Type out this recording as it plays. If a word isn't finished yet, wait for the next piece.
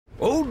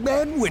Old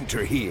Man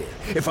Winter here.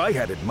 If I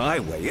had it my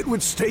way, it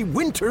would stay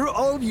winter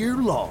all year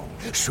long.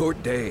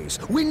 Short days,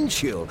 wind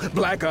chill,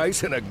 black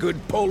ice, and a good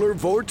polar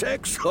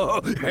vortex.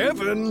 Oh,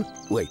 heaven.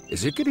 Wait,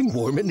 is it getting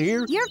warm in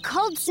here? Your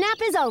cold snap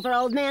is over,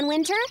 Old Man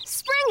Winter.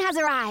 Spring has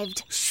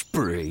arrived.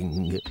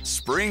 Spring.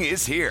 Spring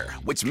is here,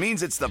 which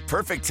means it's the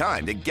perfect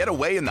time to get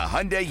away in the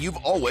Hyundai you've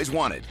always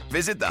wanted.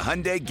 Visit the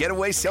Hyundai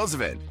Getaway Sales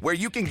Event, where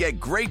you can get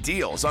great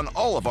deals on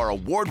all of our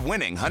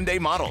award-winning Hyundai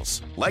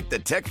models, like the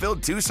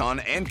tech-filled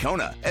Tucson and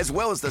Kona, as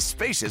well as the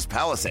spacious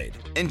Palisade.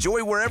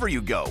 Enjoy wherever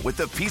you go with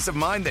the peace of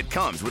mind that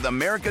comes with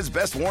America's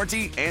best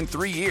warranty and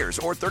 3 years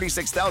or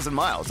 36,000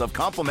 miles of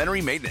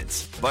complimentary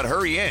maintenance. But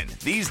hurry in,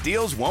 these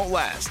deals won't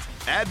last.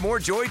 Add more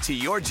joy to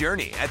your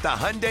journey at the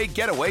Hyundai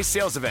Getaway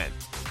Sales Event.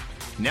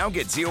 Now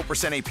get 0%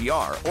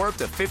 APR or up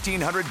to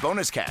 $1,500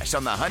 bonus cash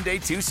on the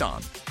Hyundai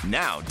Tucson.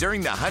 Now,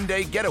 during the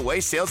Hyundai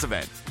Getaway Sales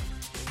Event.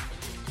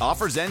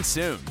 Offers end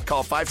soon.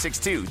 Call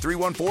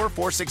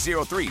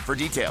 562-314-4603 for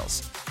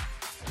details.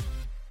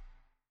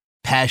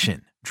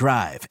 Passion,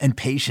 drive, and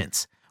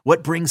patience.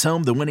 What brings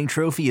home the winning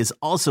trophy is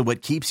also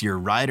what keeps your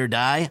ride or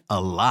die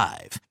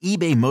alive.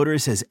 eBay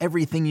Motors has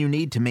everything you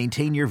need to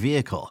maintain your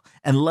vehicle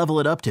and level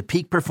it up to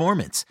peak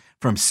performance,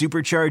 from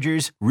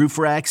superchargers, roof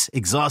racks,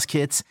 exhaust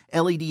kits,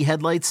 LED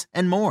headlights,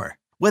 and more.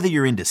 Whether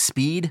you're into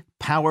speed,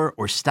 power,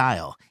 or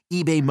style,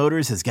 eBay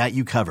Motors has got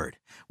you covered.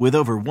 With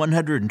over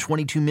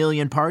 122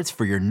 million parts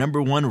for your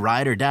number one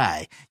ride or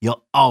die,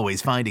 you'll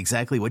always find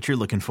exactly what you're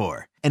looking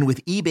for. And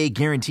with eBay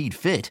Guaranteed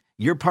Fit,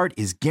 your part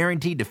is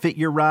guaranteed to fit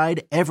your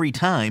ride every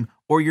time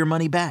or your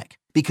money back.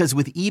 Because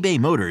with eBay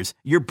Motors,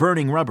 you're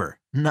burning rubber,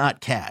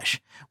 not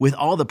cash. With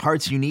all the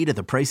parts you need at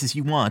the prices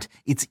you want,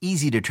 it's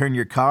easy to turn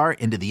your car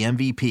into the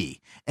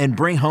MVP and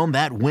bring home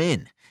that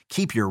win.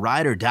 Keep your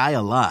ride or die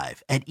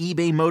alive at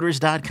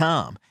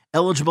ebaymotors.com.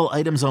 Eligible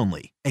items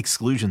only.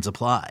 Exclusions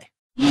apply.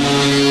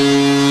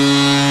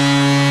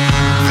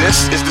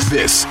 This is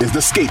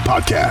the Skate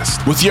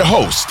Podcast with your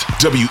host,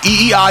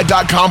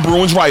 WEEI.com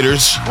Bruins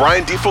writers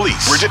Brian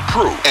DeFelice, Bridget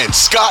Prue, and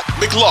Scott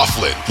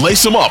McLaughlin.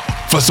 Lace them up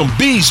for some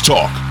Bees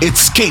talk.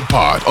 It's Skate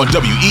Pod on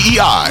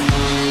WEEI.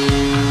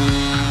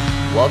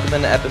 Welcome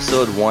into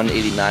episode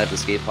 189 of the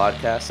Skate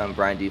Podcast. I'm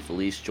Brian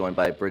DeFelice, joined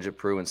by Bridget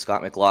Prue and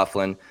Scott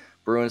McLaughlin.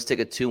 Bruins take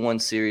a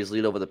 2-1 series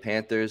lead over the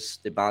Panthers.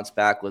 They bounce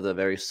back with a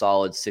very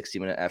solid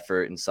 60-minute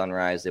effort in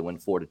Sunrise. They win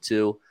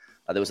 4-2.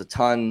 There was a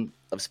ton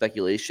of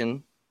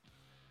speculation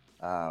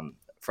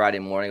Friday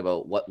morning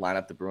about what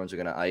lineup the Bruins are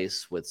going to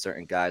ice, with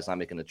certain guys not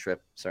making the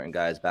trip, certain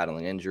guys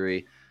battling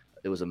injury.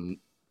 It was an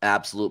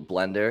absolute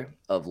blender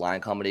of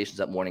line combinations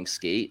at morning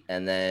skate.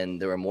 And then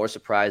there were more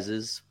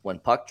surprises when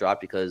puck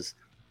dropped, because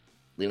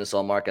Linus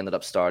Ullmark ended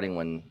up starting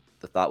when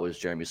the thought was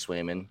Jeremy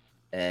Swayman,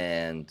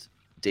 and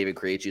David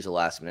Krejci's a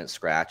last-minute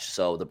scratch.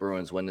 So the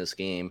Bruins win this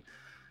game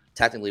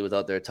technically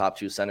without their top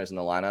two centers in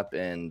the lineup,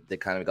 and they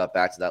kind of got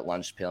back to that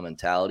lunch pail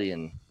mentality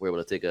and were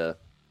able to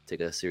take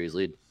a series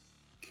lead.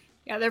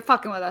 Yeah, they're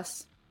fucking with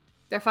us.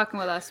 They're fucking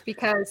with us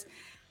because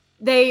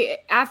they,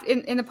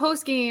 in the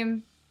post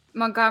game,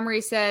 Montgomery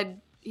said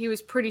he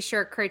was pretty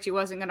sure Krejci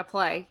wasn't going to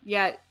play.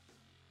 Yet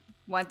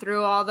went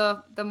through all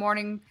the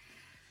morning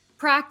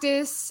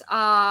practice,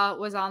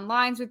 was on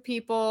lines with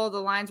people. The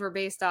lines were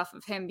based off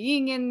of him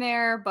being in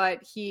there,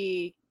 but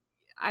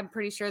I'm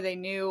pretty sure they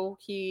knew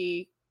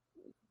he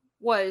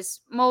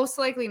was most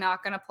likely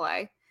not going to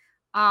play.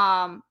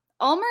 Ullmark,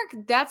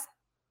 that's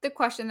the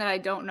question that I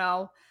don't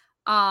know.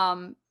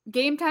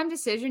 Game time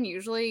decision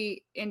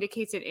usually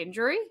indicates an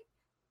injury.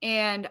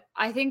 And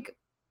I think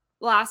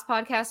last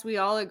podcast, we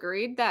all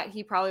agreed that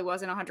he probably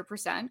wasn't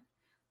 100%.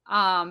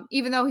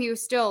 Even though he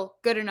was still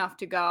good enough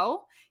to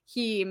go,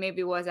 he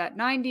maybe was at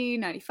 90,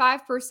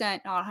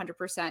 95%, not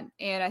 100%.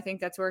 And I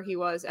think that's where he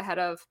was ahead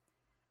of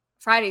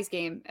Friday's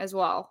game as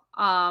well.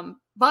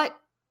 But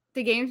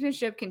the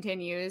gamesmanship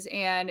continues,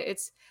 and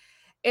it's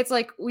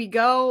like we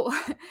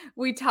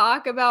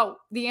talk about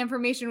the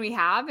information we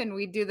have, and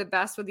we do the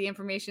best with the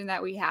information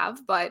that we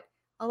have. But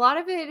a lot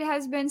of it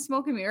has been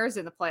smoke and mirrors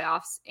in the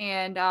playoffs.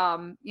 And,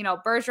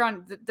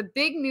 Bergeron, the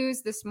big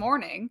news this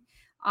morning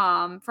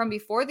from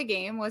before the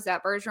game was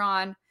that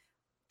Bergeron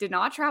did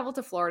not travel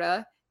to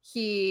Florida.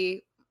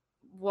 He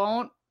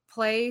won't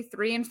play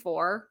 3 and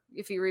 4,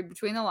 if you read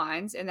between the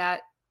lines, and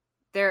that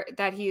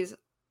he is,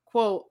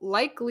 quote,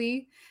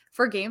 likely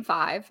for game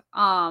 5.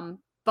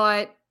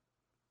 But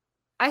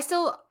I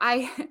still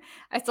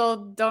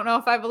don't know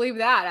if I believe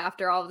that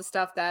after all the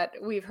stuff that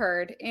we've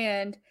heard.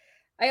 And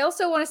I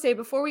also want to say,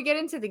 before we get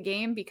into the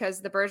game,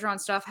 because the Bergeron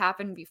stuff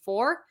happened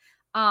before,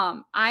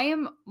 I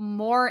am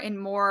more and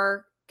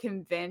more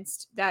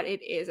convinced that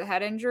it is a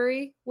head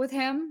injury with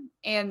him,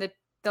 and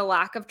the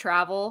lack of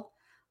travel.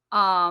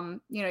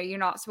 You're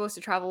not supposed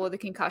to travel with a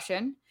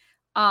concussion.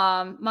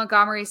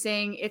 Montgomery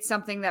saying it's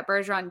something that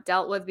Bergeron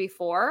dealt with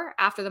before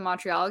after the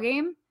Montreal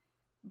game.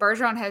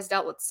 Bergeron has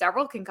dealt with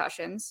several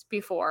concussions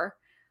before.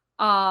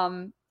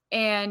 And,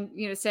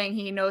 saying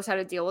he knows how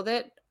to deal with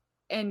it.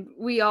 And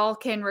we all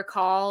can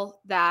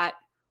recall that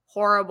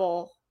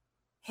horrible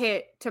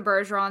hit to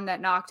Bergeron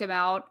that knocked him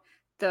out,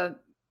 the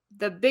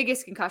the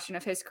biggest concussion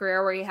of his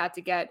career where he had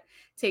to get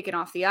taken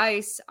off the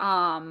ice.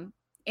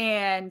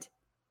 And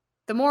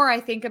the more I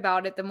think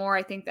about it, the more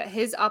I think that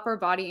his upper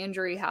body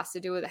injury has to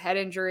do with a head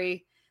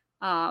injury.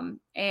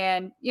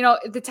 And, you know,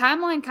 the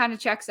timeline kind of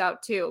checks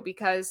out too,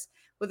 because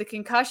with a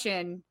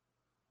concussion,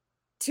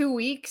 2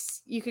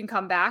 weeks, you can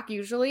come back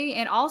usually.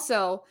 And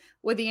also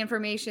with the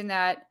information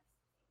that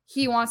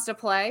he wants to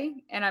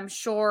play, and I'm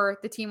sure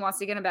the team wants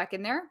to get him back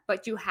in there,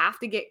 but you have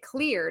to get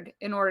cleared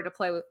in order to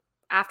play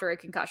after a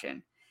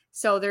concussion.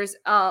 So there's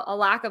a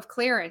lack of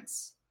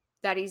clearance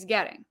that he's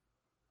getting.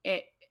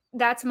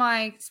 That's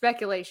my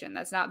speculation.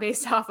 That's not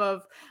based off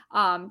of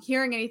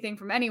hearing anything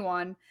from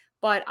anyone,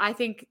 but I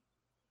think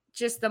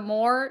just the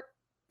more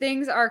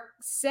things are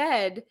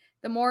said,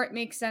 the more it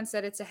makes sense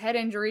that it's a head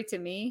injury to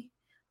me.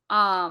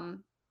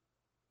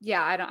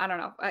 Yeah, I don't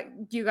know.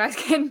 You guys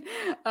can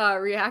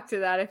react to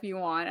that if you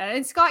want.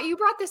 And Scott, you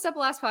brought this up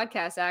last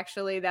podcast,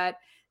 actually, that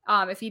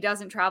if he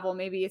doesn't travel,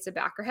 maybe it's a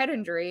back or head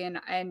injury.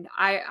 And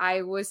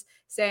I was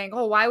saying,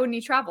 oh, why wouldn't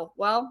he travel?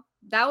 Well,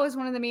 that was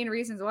one of the main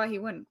reasons why he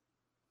wouldn't.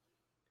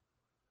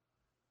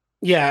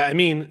 Yeah, I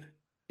mean,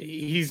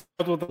 he's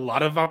dealt with a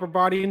lot of upper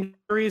body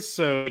injuries,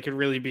 so it could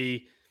really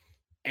be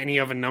any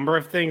of a number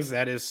of things.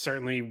 That is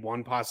certainly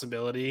one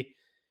possibility.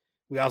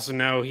 We also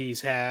know he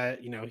had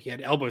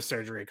elbow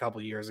surgery a couple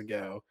of years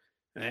ago.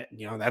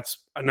 That's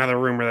another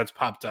rumor that's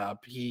popped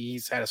up.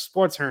 He's had a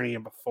sports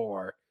hernia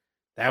before.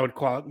 That would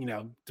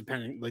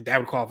that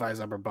would qualify as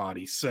upper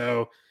body.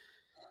 So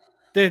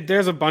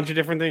there's a bunch of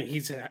different things.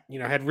 He's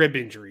had rib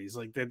injuries.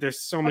 Like there's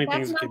so many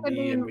things it could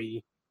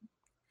be.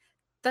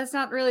 That's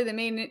not really the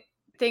main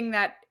thing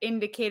that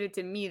indicated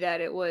to me that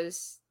it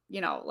was,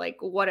 like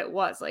what it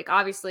was. Like,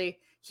 obviously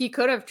he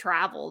could have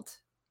traveled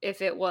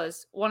if it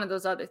was one of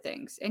those other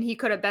things, and he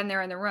could have been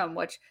there in the room,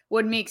 which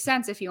would make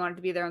sense if he wanted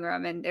to be there in the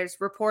room. And there's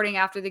reporting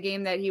after the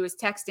game that he was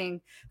texting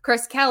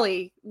Chris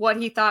Kelly what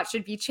he thought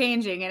should be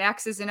changing and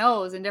X's and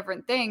O's and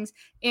different things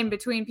in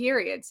between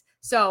periods.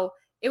 So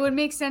it would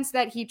make sense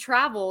that he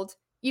traveled,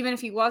 even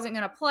if he wasn't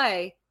going to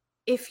play,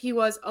 if he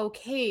was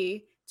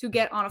okay to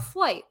get on a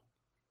flight,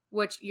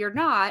 which you're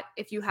not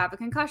if you have a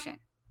concussion.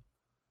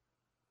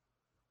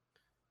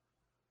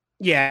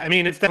 Yeah, I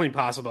mean, it's definitely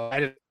possible.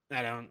 I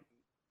don't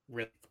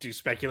really do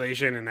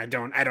speculation, and I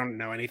don't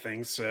know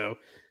anything. So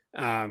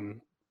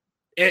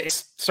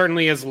it's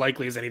certainly as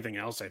likely as anything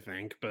else, I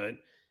think. But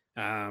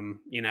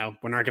we're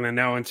not going to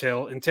know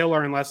until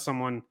or unless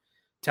someone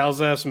tells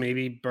us.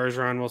 Maybe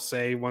Bergeron will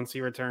say once he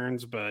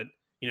returns, but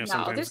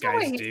sometimes there's guys no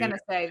way he's do. going to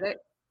say that.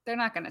 They're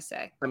not going to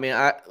say. I mean,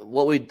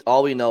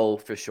 all we know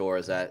for sure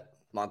is that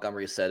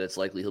Montgomery said it's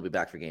likely he'll be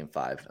back for Game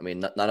 5. I mean,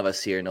 none of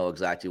us here know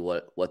exactly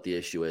what the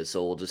issue is,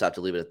 so we'll just have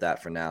to leave it at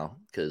that for now,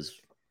 because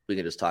we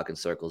can just talk in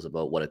circles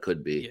about what it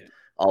could be. Yeah.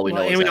 All we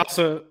know is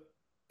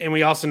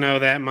we also know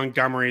that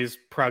Montgomery's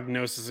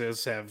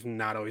prognoses have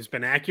not always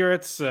been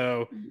accurate.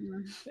 So,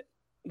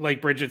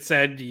 like Bridget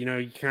said, you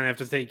kind of have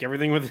to take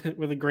everything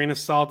with a grain of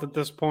salt at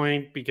this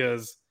point,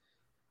 because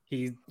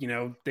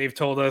they've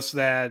told us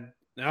that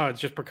it's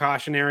just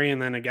precautionary,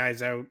 and then a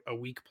guy's out a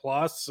week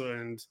plus,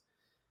 and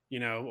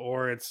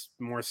or it's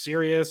more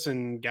serious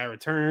and guy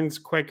returns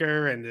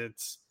quicker, and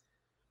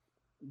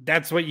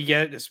that's what you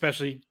get,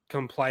 especially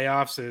come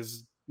playoffs,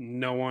 is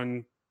no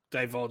one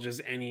divulges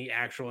any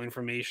actual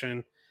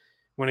information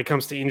when it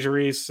comes to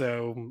injuries.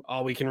 So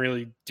all we can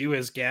really do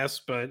is guess,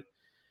 but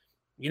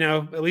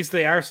at least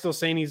they are still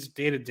saying he's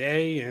day to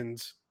day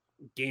and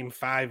Game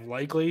 5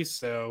 likely.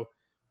 So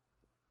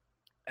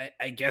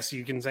I guess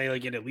you can say,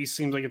 like, it at least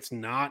seems like it's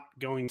not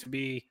going to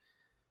be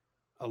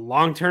a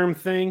long-term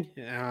thing.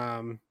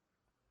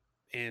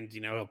 And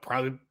he'll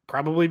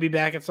probably be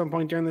back at some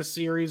point during this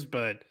series.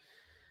 But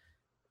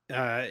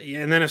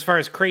and then as far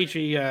as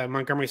Krejci,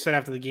 Montgomery said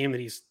after the game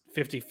that he's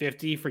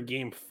 50-50 for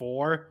Game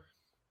 4.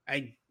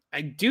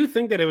 I do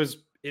think that it was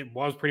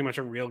pretty much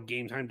a real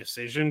game time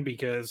decision,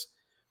 because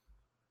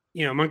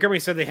Montgomery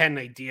said they had an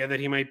idea that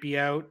he might be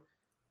out,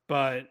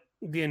 but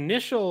the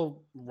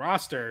initial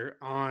roster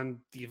on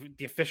the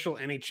official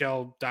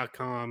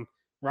NHL.com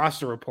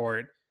roster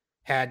report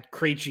had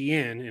Krejci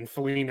in and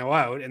Foligno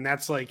out, and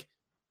that's like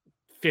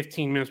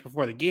 15 minutes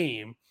before the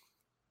game.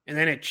 And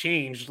then it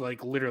changed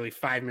like literally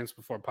 5 minutes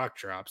before puck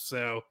drop.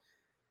 So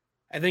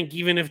I think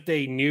even if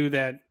they knew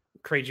that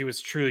Krejci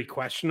was truly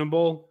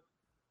questionable,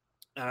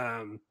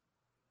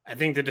 I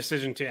think the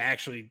decision to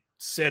actually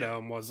sit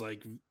him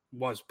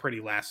was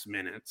pretty last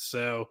minute.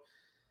 So,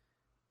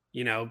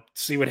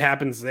 see what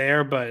happens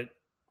there. But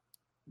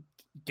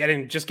get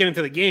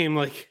into the game,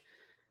 like,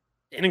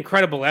 an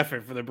incredible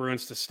effort for the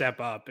Bruins to step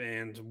up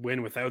and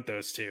win without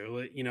those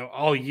two.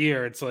 All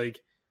year it's like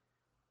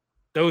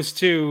those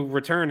two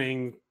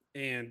returning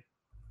and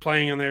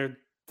playing on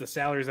the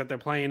salaries that they're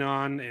playing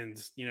on,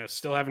 and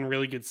still having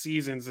really good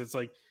seasons. It's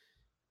like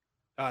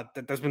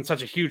that's been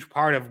such a huge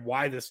part of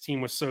why this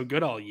team was so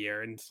good all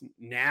year. And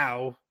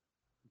now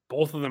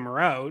both of them are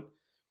out,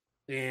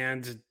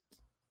 and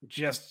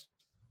just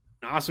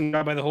an awesome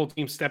job by the whole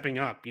team stepping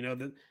up.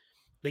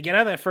 They get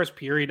out of that first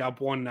period up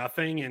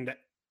 1-0, and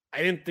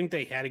I didn't think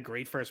they had a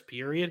great first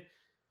period,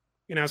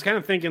 I was kind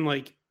of thinking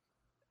like,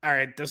 all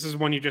right, this is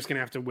one you're just going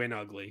to have to win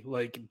ugly.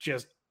 Like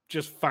just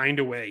find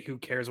a way. Who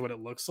cares what it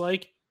looks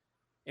like?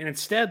 And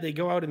instead they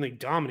go out and they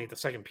dominate the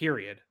second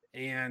period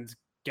and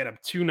get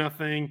up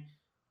 2-0.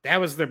 That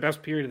was their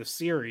best period of the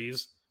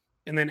series.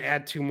 And then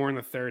add 2 more in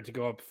the third to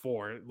go up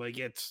 4. Like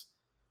it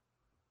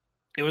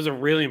was a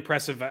really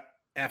impressive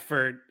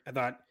effort. I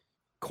thought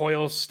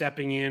Coyle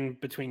stepping in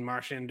between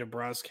Marchand and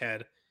DeBrusk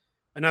had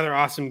another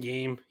awesome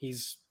game.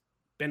 He's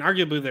been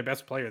arguably their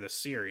best player this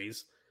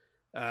series.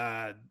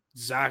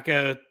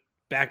 Zacha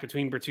back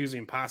between Bertuzzi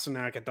and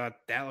Pastrnak. I thought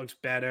that looks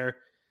better.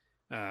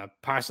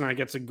 Pastrnak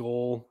gets a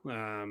goal.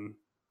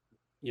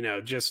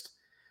 Just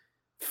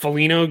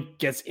Foligno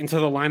gets into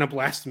the lineup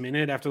last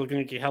minute after looking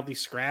like a healthy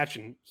scratch,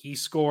 and he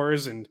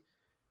scores and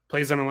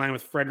plays on a line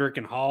with Frederick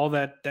and Hall.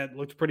 That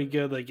looked pretty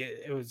good. Like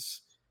it was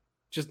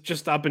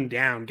just up and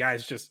down.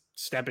 Guys just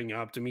stepping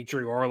up.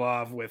 Dmitry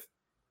Orlov with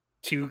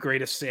 2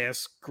 great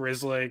assists.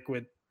 Grzelcyk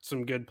with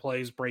some good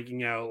plays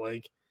breaking out.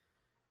 Like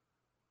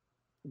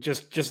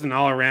just an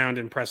all around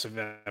impressive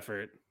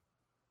effort.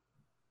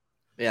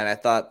 Yeah, and I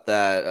thought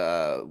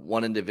that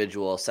one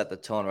individual set the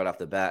tone right off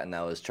the bat, and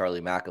that was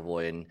Charlie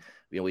McAvoy. And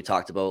we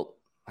talked about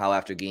how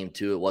after game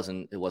 2 it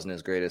wasn't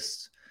his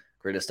greatest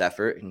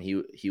effort, and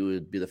he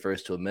would be the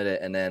first to admit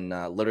it. And then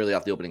literally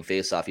off the opening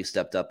faceoff, he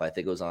stepped up. I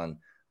think it was on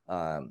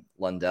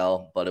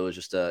Lundell, but it was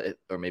just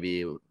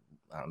maybe it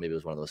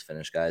was one of those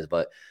Finnish guys,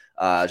 but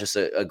just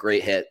a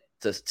great hit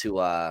to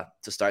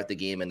start the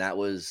game, and that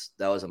was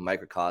a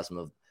microcosm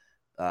of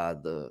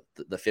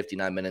the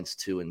 59 minutes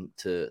to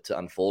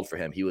unfold for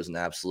him. He was an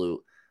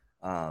absolute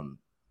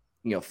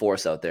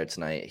force out there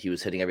tonight. He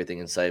was hitting everything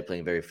in sight,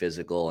 playing very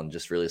physical, and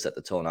just really set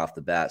the tone off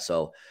the bat.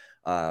 So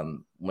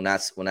when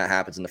that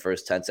happens in the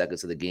first 10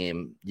 seconds of the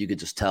game, you could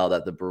just tell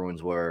that the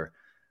Bruins were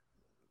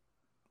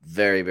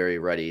very, very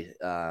ready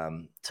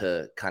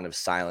to kind of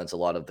silence a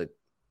lot of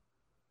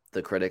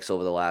the critics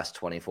over the last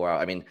 24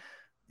 hours. I mean,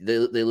 they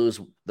lose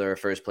their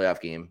first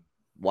playoff game,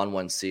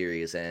 1-1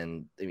 series,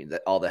 and I mean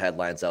all the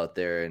headlines out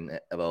there and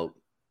about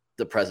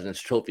the President's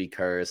Trophy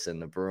curse and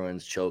the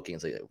Bruins choking.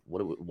 It's like,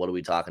 what are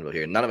we talking about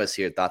here? None of us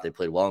here thought they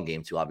played well in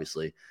game 2,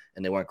 obviously,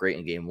 and they weren't great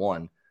in game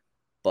 1,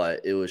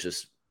 but there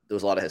was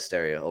a lot of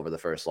hysteria over the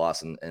first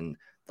loss. And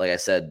like I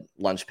said,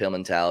 lunch pail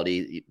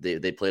mentality.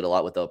 They played a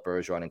lot without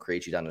Bergeron and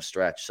Krejci down the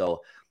stretch.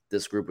 So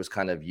this group was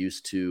kind of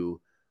used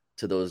to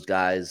those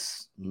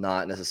guys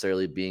not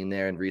necessarily being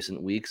there in recent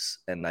weeks.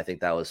 And I think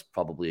that was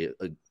probably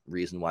a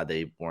reason why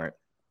they weren't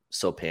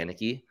so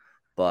panicky.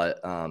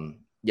 But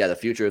the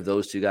future of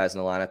those 2 guys in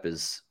the lineup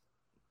is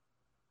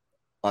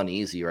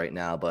uneasy right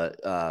now,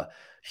 but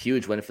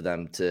huge win for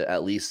them to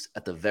at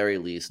the very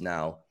least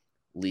now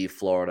leave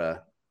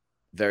Florida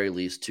very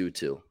least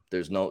 2-2.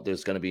 There's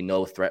going to be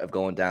no threat of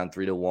going down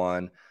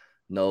 3-1.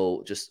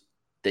 No, just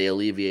they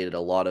alleviated a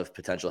lot of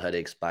potential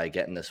headaches by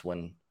getting this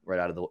win right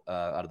out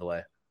of the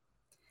way.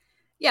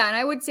 Yeah, and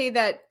I would say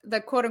that the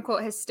quote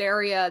unquote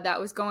hysteria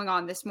that was going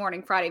on this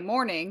morning, Friday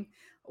morning,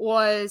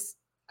 was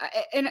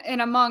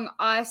and among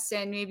us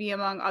and maybe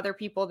among other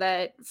people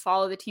that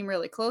follow the team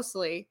really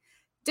closely,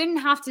 didn't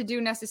have to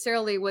do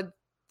necessarily with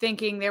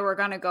thinking they were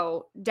going to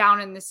go down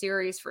in the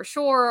series for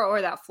sure,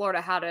 or that Florida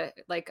had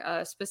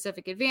a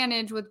specific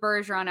advantage with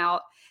Bergeron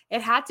out.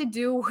 It had to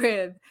do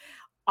with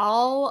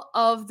all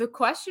of the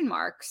question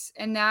marks.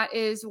 And that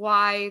is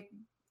why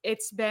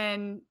it's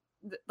been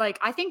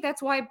I think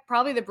that's why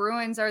probably the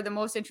Bruins are the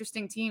most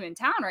interesting team in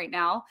town right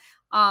now.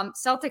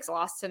 Celtics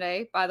lost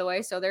today, by the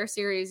way. So their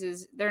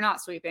series they're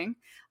not sweeping.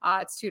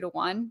 It's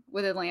 2-1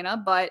 with Atlanta,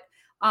 but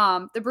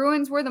the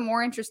Bruins were the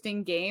more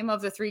interesting game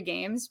of the 3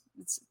 games.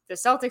 The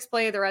Celtics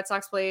played, the Red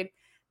Sox played,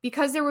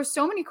 because there were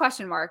so many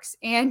question marks,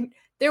 and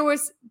there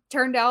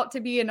turned out to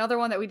be another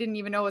one that we didn't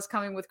even know was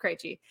coming with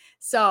Krejci.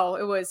 So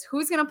it was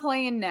who's going to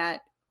play in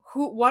net,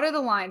 what are the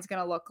lines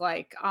going to look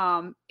like?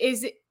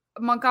 Is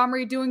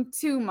Montgomery doing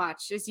too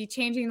much? Is he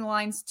changing the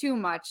lines too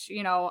much?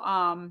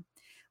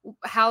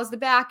 How's the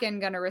back end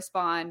going to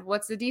respond?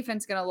 What's the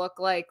defense going to look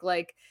like?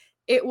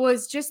 It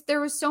was just, there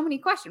was so many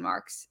question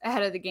marks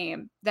ahead of the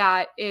game.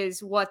 That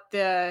is what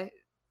the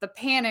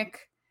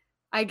panic,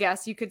 I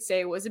guess you could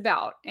say, was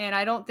about. And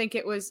I don't think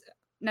it was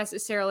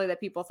necessarily that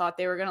people thought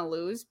they were going to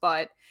lose,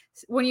 but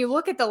when you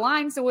look at the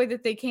lines, the way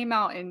that they came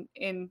out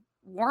in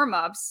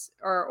warm-ups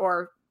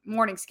or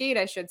morning skate,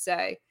 I should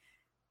say,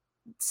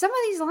 some of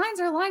these lines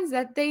are lines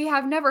that they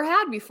have never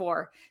had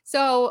before.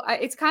 So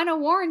it's kind of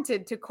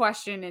warranted to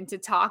question and to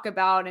talk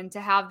about and to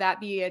have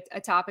that be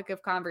a topic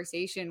of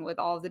conversation with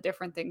all of the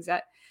different things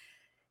that,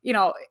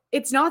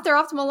 it's not their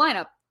optimal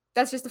lineup.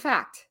 That's just a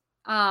fact.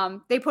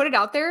 They put it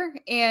out there,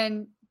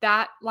 and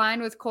that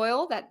line with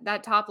Coyle,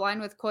 that top line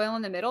with Coyle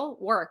in the middle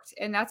worked.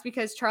 And that's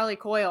because Charlie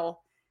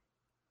Coyle,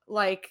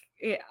 like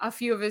a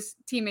few of his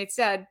teammates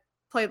said,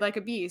 played like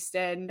a beast.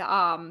 And,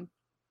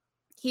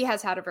 he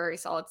has had a very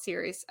solid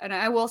series. And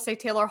I will say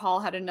Taylor Hall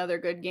had another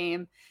good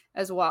game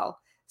as well.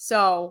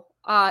 So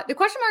the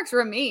question marks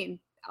remain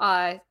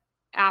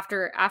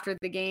after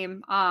the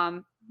game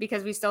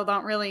because we still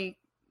don't really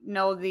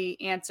know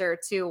the answer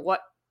to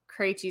what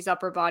Krejci's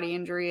upper body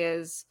injury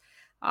is.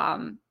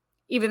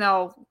 Even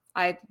though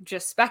I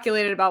just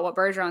speculated about what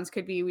Bergeron's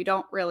could be, we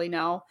don't really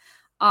know.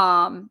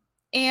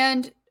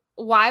 And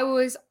why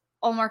was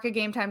Ullmark a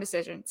game time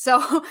decision?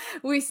 So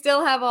we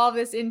still have all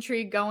this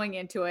intrigue going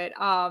into it.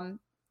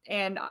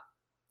 And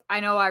I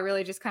know I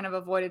really just kind of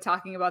avoided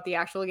talking about the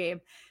actual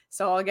game.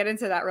 So I'll get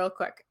into that real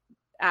quick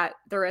at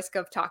the risk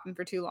of talking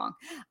for too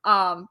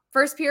long.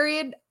 First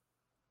period,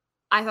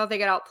 I thought they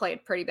got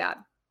outplayed pretty bad.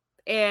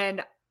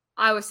 And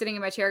I was sitting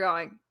in my chair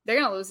going, they're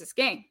going to lose this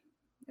game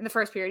in the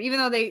first period, even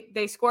though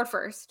they scored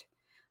first.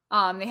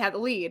 They had the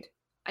lead.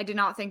 I did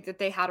not think that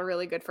they had a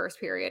really good first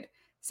period.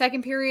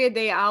 Second period,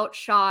 they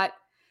outshot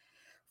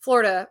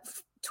Florida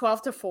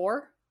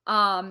 12-4,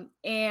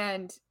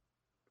 and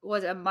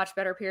was a much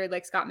better period.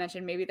 Like Scott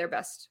mentioned, maybe their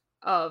best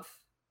of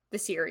the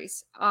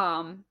series.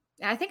 And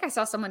I think I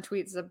saw someone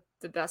tweet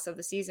the best of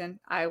the season.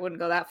 I wouldn't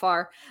go that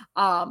far.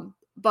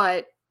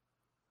 But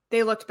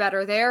they looked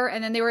better there.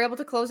 And then they were able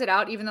to close it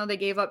out, even though they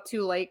gave up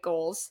 2 late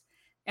goals.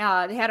 They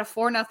had a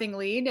 4-0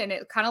 lead, and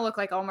it kind of looked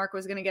like Ullmark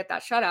was going to get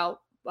that shutout,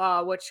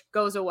 which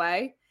goes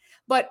away.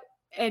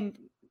 And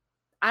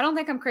I don't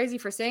think I'm crazy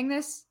for saying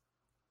this.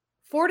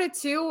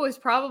 4-2 was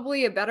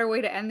probably a better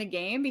way to end the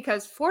game,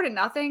 because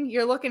 4-0,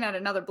 you're looking at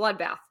another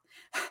bloodbath.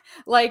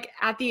 Like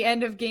at the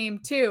end of game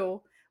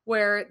 2,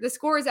 where the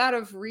score is out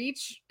of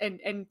reach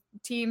and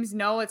teams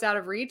know it's out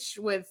of reach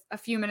with a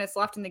few minutes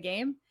left in the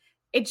game,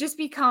 it just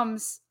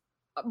becomes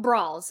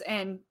brawls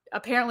and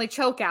apparently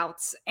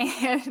chokeouts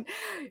and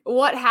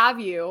what have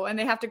you, and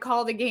they have to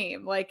call the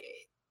game. Like,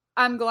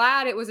 I'm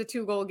glad it was a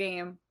 2-goal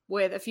game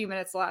with a few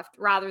minutes left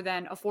rather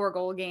than a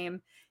 4-goal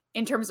game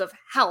in terms of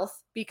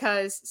health,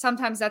 because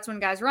sometimes that's when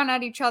guys run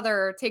at each other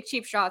or take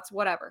cheap shots,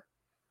 whatever.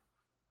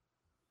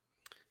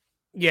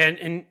 Yeah,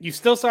 and you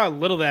still saw a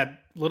little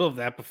of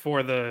that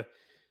before the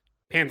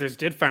Panthers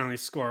did finally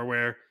score,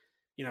 where,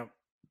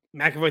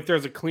 McAvoy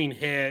throws a clean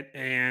hit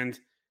and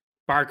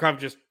Barkov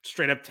just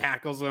straight up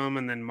tackles him,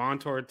 and then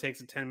Montour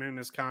takes a 10-minute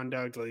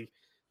misconduct. Like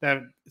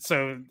that,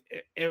 so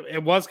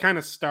it was kind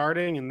of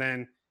starting, and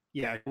then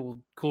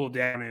cooled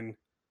down, and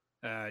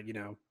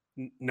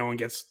no one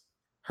gets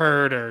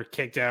hurt or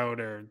kicked out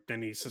or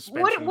any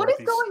suspension. What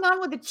is going on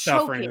with the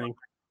choking?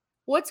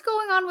 What's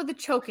going on with the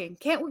choking?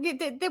 Can't we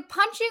get the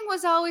punching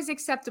was always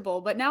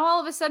acceptable, but now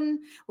all of a sudden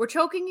we're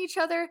choking each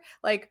other.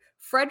 Like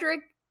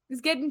Frederick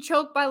is getting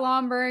choked by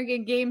Lomberg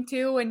in game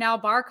 2, and now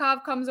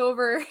Barkov comes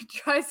over and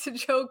tries to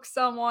choke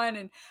someone,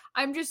 and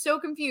I'm just so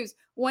confused.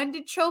 When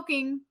did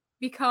choking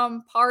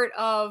become part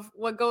of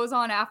what goes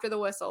on after the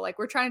whistle? Like,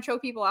 we're trying to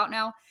choke people out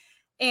now,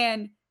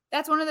 and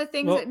that's one of the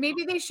things that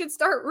maybe they should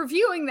start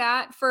reviewing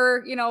that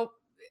for,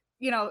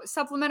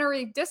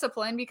 supplementary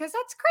discipline, because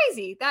that's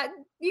crazy. That's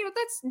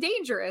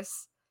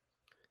dangerous.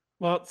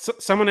 Well,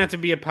 someone had to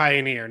be a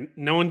pioneer.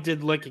 No one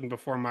did licking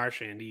before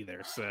Marchand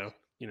either. So,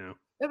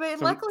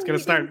 But luckily,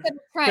 it's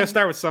gotta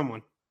start with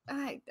someone.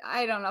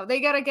 I don't know. They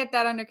got to get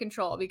that under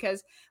control,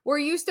 because we're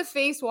used to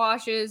face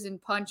washes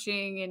and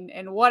punching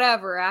and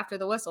whatever after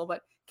the whistle.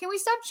 But can we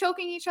stop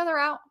choking each other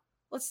out?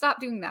 Let's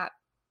stop doing that.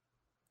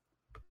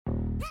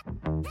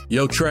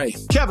 Yo, Trey.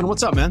 Kevin,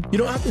 what's up, man?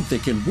 I've been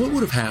thinking, what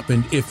would have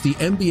happened if the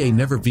NBA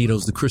never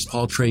vetoes the Chris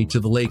Paul trade to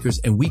the Lakers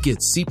and we get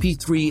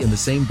CP3 in the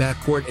same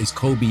backcourt as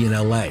Kobe in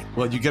LA?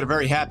 Well, you get a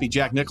very happy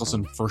Jack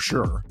Nicholson for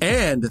sure.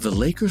 And the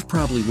Lakers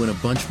probably win a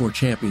bunch more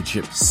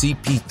championships.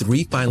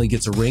 CP3 finally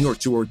gets a ring or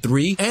 2 or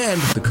 3,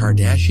 and the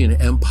Kardashian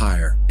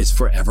empire is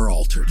forever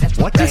altered.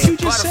 What did you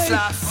just say?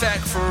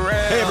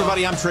 Hey,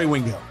 everybody, I'm Trey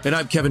Wingo. And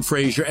I'm Kevin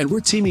Frazier, and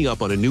we're teaming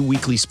up on a new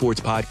weekly sports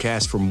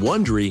podcast from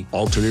Wondery,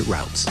 Alternate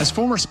Routes. As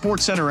former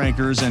Sports Center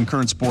anchors and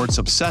current sports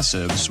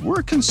obsessives,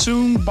 we're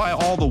consumed by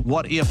all the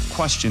what-if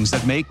questions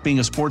that make being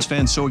a sports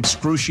fan so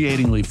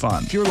excruciatingly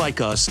fun. If you're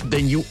like us,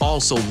 then you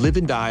also live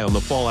and die on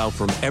the fallout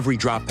from every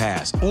drop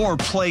pass. Or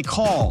play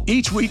call.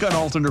 Each week on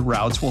Alternate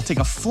Routes, we'll take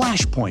a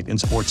flashpoint in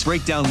sports,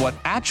 break down what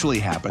actually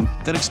happened,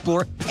 then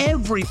explore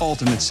every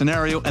alternate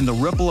scenario and the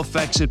ripple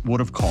effects it would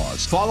have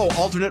caused. Follow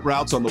Alternate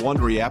Routes on the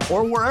Wondery app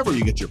or wherever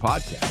you get your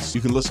podcasts.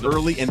 You can listen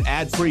early and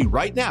ad-free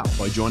right now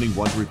by joining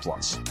Wondery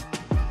Plus.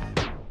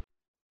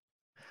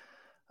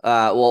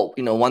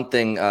 One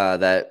thing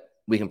that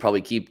we can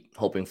probably keep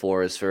hoping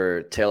for is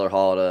for Taylor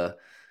Hall to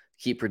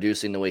keep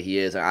producing the way he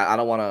is. I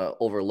don't want to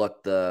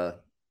overlook the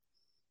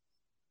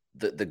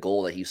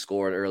goal that he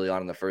scored early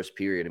on in the first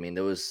period. I mean,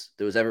 there was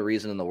every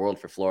reason in the world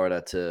for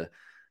Florida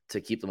to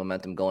keep the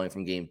momentum going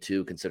from game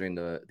 2, considering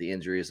the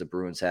injuries the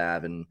Bruins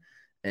have and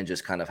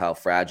just kind of how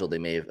fragile they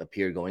may have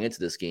appeared going into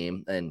this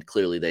game. And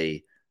clearly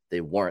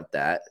they weren't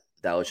that.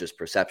 That was just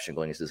perception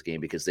going into this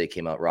game, because they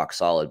came out rock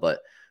solid.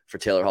 But for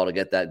Taylor Hall to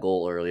get that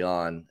goal early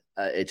on,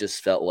 it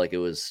just felt like it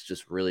was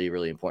just really,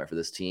 really important for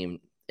this team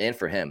and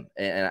for him.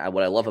 And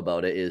what I love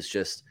about it is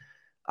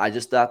I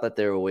just thought that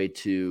they were way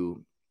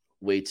too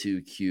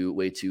cute,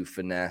 way too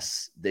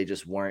finesse. They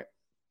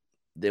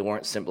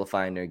weren't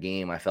simplifying their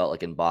game. I felt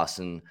like in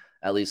Boston,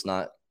 at least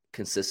not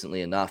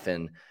consistently enough.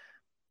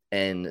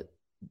 And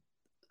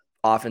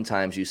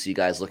oftentimes you see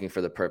guys looking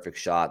for the perfect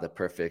shot, the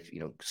perfect,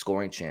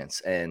 scoring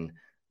chance. And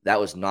that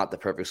was not the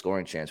perfect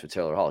scoring chance for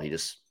Taylor Hall.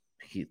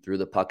 He threw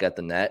the puck at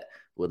the net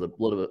with a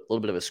little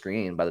bit of a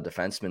screen by the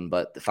defenseman,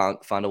 but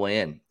found a way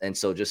in. And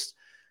so just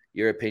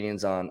your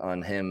opinions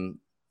on him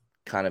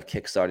kind of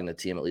kickstarting the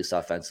team, at least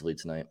offensively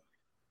tonight.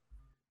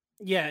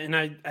 Yeah, and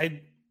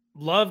I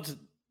loved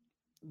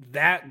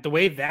that the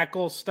way that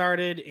goal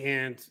started,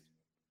 and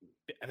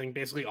I think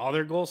basically all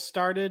their goals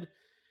started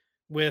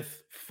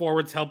with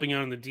forwards helping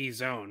out in the D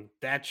zone.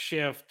 That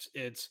shift,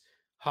 it's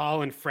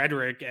Hall and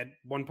Frederick at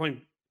one point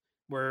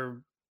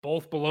were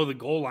both below the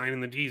goal line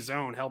in the D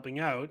zone helping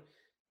out.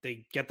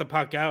 They get the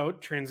puck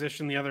out,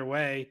 transition the other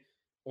way,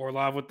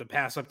 Orlov with the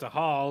pass up to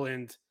Hall,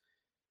 and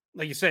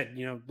like you said,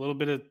 a little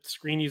bit of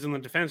screen using the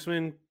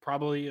defenseman,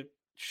 probably a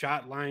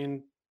shot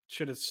line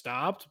should have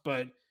stopped,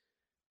 but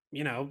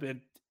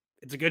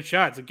it's a good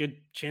shot. It's a good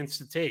chance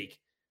to take.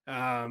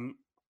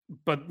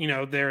 But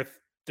their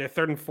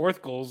third and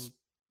fourth goals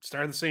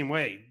started the same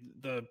way.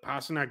 The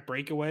Pastrnak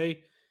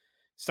breakaway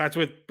starts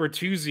with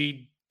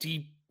Bertuzzi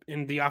deep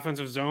in the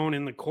offensive zone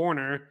in the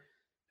corner,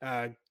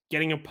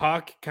 getting a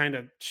puck, kind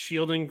of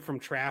shielding from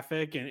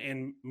traffic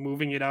and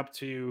moving it up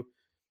to,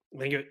 I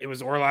think it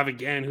was Orlov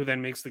again, who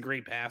then makes the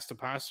great pass to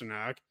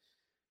Pastrnak.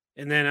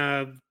 And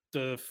then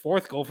the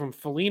fourth goal from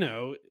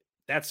Foligno,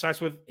 that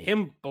starts with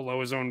him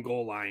below his own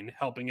goal line,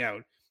 helping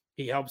out.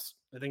 He helps,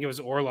 I think it was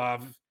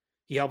Orlov,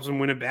 he helps him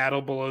win a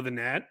battle below the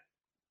net,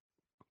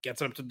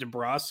 gets up to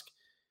DeBrusk,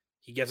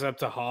 he gets up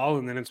to Hall,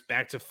 and then it's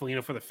back to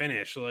Foligno for the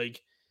finish.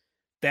 Like,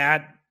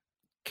 that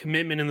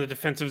commitment in the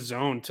defensive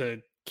zone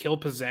to kill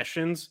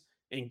possessions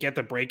and get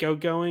the breakout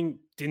going,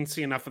 didn't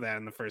see enough of that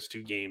in the first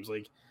two games.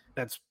 Like,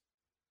 that's,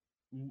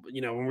 when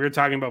we were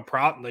talking about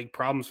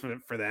problems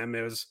for them,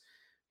 it was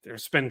they're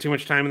spending too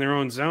much time in their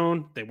own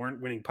zone. They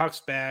weren't winning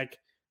pucks back.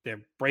 Their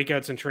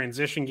breakouts and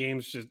transition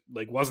games just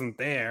wasn't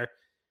there.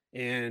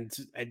 And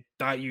I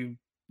thought you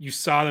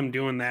saw them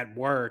doing that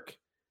work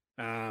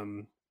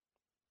in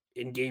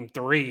game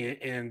 3,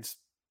 and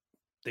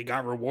they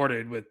got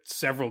rewarded with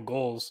several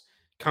goals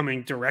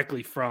coming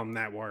directly from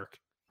that work.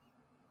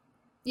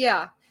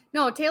 Yeah.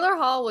 No, Taylor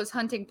Hall was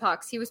hunting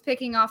pucks. He was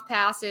picking off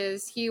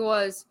passes. He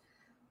was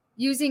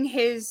using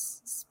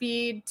his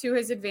speed to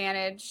his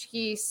advantage.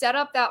 He set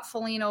up that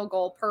Foligno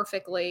goal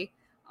perfectly.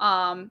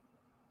 And,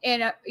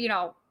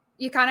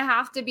 you kind of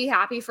have to be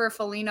happy for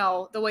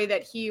Foligno the way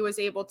that he was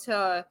able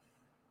to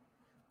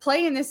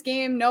play in this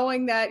game,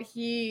 knowing that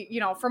he,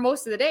 for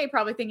most of the day,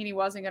 probably thinking he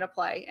wasn't going to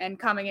play and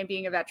coming and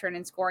being a veteran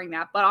and scoring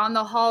that. But on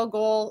the Hall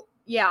goal,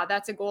 yeah,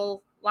 that's a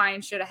goal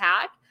Lions should have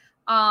had.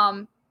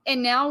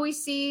 And now we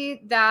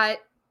see that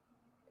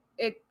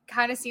it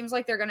kind of seems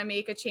like they're going to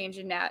make a change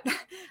in net.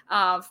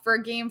 For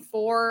game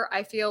 4,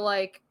 I feel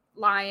like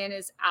Lyon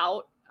is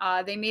out.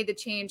 They made the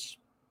change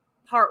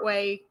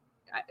partway.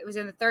 It was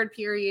in the third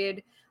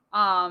period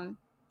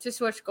to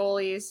switch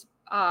goalies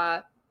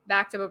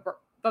back to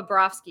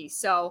Bobrovsky.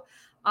 So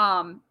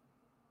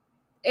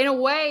in a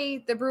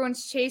way, the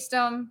Bruins chased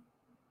him.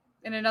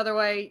 In another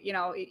way,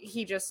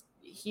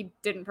 he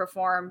didn't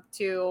perform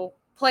to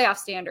playoff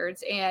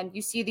standards. And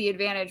you see the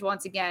advantage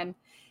once again,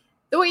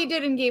 the way he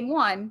did in game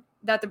 1,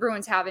 that the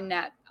Bruins have in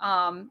net.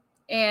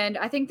 And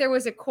I think there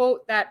was a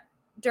quote that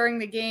during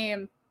the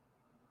game,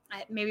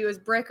 maybe it was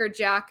Brick or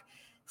Jack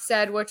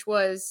said, which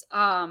was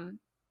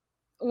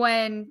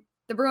when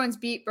the Bruins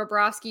beat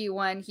Bobrovsky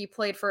when he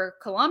played for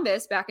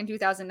Columbus back in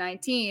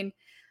 2019,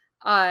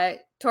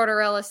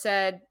 Tortorella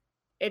said,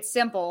 "It's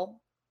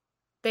simple.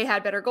 They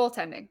had better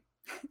goaltending."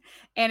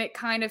 And it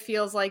kind of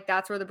feels like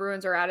that's where the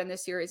Bruins are at in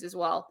this series as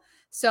well.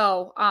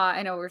 So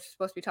I know we're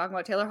supposed to be talking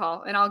about Taylor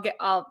Hall, and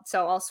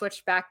I'll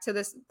switch back to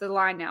the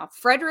line now.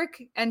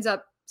 Frederick ends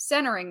up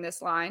centering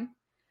this line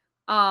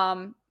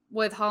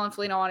with Hall and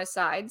Foligno on his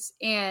sides,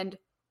 and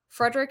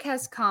Frederick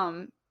has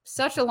come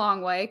such a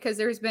long way because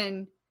there's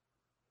been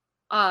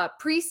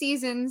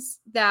preseasons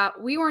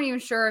that we weren't even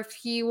sure if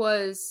he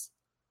was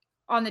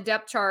on the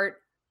depth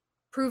chart,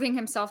 proving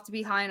himself to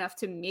be high enough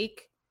to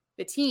make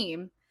the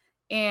team.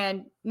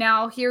 And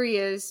now here he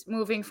is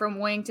moving from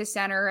wing to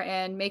center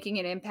and making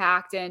an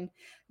impact and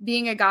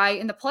being a guy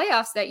in the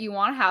playoffs that you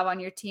want to have on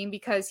your team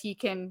because he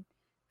can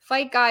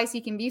fight guys,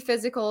 he can be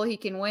physical, he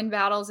can win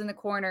battles in the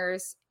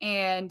corners,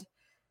 and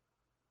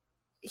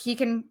he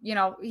can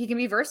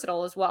be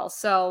versatile as well.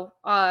 So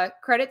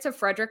credit to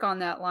Frederick on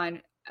that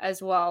line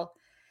as well.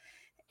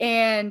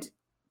 And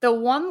the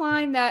one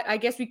line that I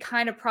guess we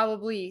kind of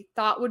probably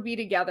thought would be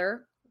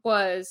together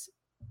was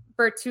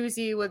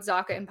Bertuzzi with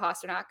Zacha and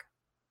Pastrnak.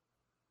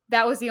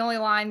 That was the only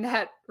line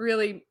that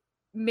really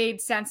made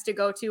sense to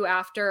go to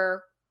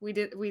after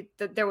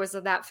there was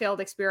that failed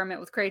experiment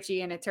with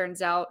Krejci, and it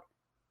turns out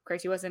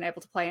Krejci wasn't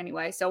able to play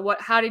anyway. So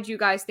how did you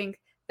guys think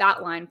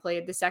that line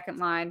played? The second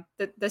line,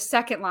 the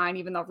second line,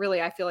 even though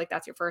really I feel like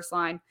that's your first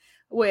line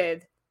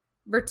with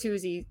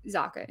Bertuzzi,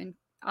 Zacha, and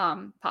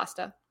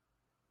Pasta.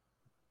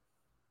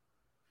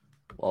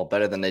 Well,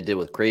 better than they did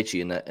with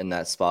Krejci in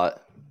that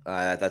spot.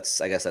 I guess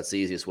that's the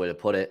easiest way to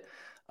put it.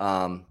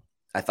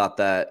 I thought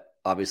that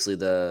obviously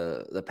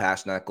the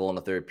Pastrnak goal in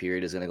the third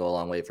period is going to go a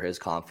long way for his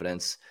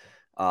confidence.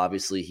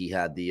 Obviously, he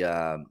had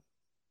the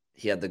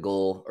he had the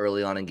goal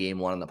early on in game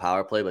 1 on the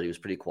power play, but he was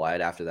pretty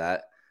quiet after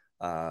that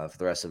for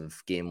the rest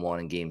of game 1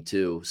 and game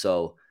 2.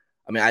 So,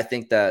 I mean, I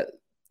think that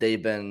they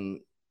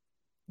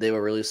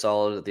were really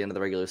solid at the end of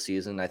the regular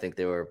season. I think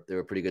they were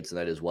pretty good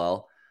tonight as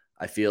well.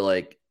 I feel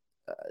like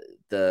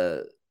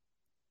the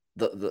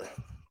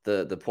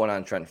point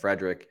on Trent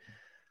Frederick,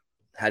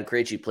 had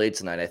Krejci played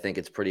tonight, I think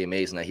it's pretty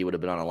amazing that he would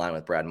have been on a line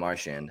with Brad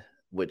Marchand,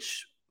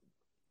 which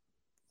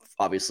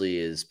obviously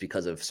is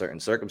because of certain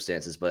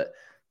circumstances, but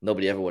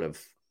nobody ever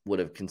would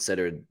have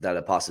considered that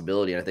a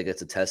possibility. And I think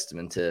it's a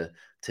testament to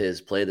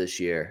his play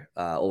this year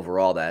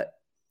overall that,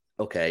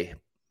 okay,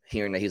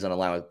 hearing that he's on a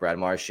line with Brad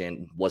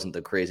Marchand wasn't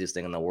the craziest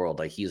thing in the world.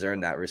 Like, he's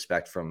earned that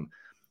respect from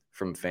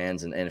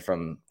fans and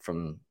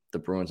from the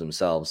Bruins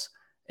themselves.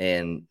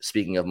 And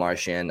speaking of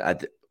Marchand,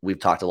 we've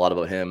talked a lot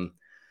about him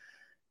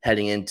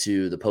heading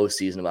into the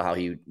postseason, about how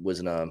he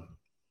was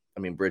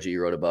Bridget,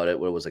 you wrote about it,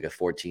 what it was like a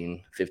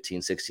 14,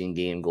 15, 16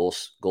 game goal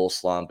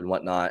slump and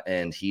whatnot.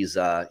 And he's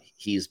had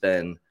his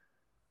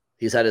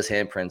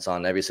handprints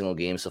on every single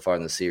game so far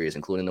in the series,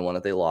 including the one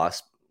that they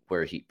lost,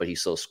 but he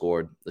still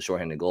scored the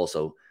shorthanded goal.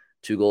 So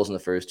 2 goals in the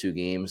first 2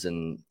 games,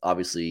 and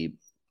obviously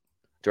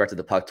directed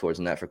the puck towards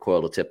the net for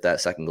Coyle to tip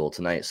that second goal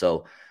tonight.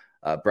 So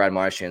Brad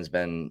Marchand's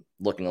been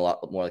looking a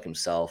lot more like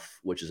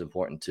himself, which is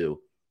important too.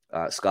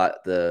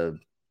 Scott, the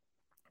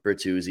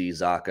Bertuzzi,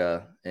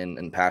 Zacha,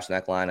 and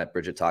Pasternak line that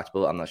Bridget talked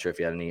about, I'm not sure if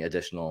you had any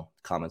additional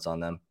comments on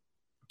them.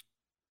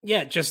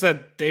 Yeah, just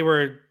that they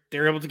were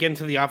able to get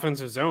into the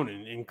offensive zone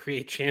and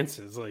create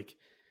chances. Like,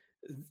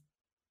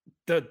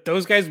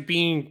 those guys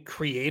being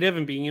creative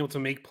and being able to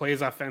make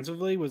plays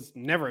offensively was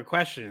never a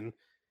question.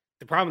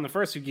 The problem in the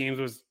first 2 games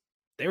was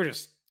they were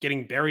just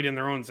getting buried in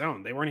their own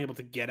zone. They weren't able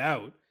to get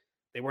out.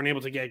 They weren't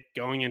able to get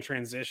going in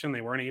transition.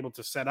 They weren't able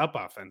to set up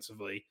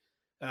offensively.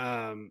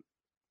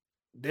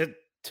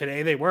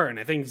 Today they were, and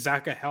I think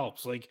Zacha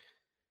helps. Like,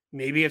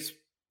 maybe it's,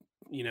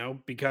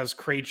 because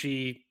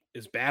Krejci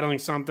is battling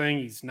something.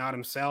 He's not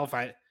himself.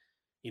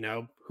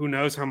 Who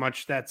knows how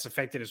much that's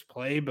affected his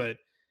play, but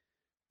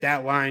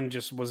that line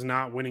just was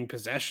not winning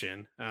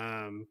possession.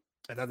 I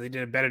thought they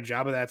did a better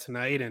job of that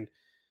tonight, and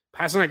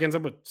Pasternak ends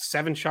up with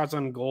 7 shots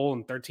on goal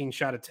and 13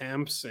 shot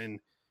attempts. And,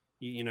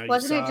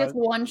 wasn't it just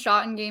 1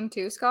 shot in game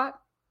 2, Scott?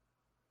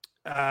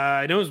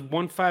 I know it was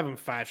 1, 5, and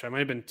 5 shot. It might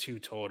have been 2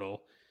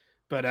 total.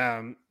 But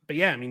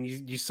yeah, I mean,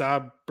 you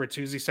saw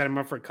Bertuzzi set him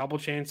up for a couple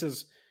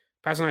chances.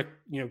 Pasternak,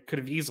 could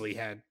have easily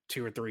had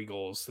 2 or 3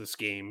 goals this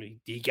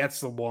game. He gets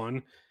the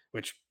one,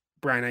 which,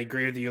 Brian, I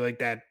agree with you. Like,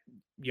 that,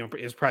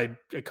 is probably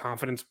a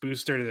confidence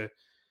booster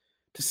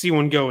to see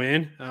one go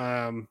in.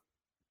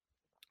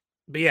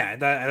 But yeah,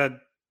 I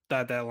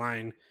thought that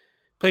line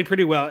played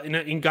pretty well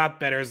and got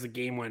better as the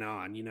game went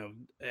on.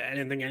 I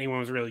didn't think anyone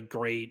was really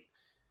great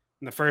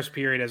in the first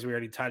period, as we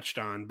already touched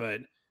on.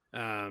 But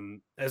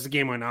as the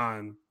game went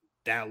on,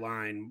 that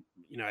line,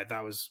 I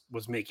thought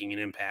was making an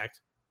impact.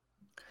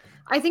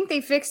 I think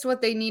they fixed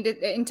what they needed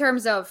in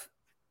terms of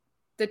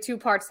the 2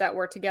 parts that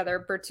were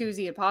together,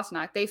 Bertuzzi and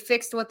Pasternak. They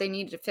fixed what they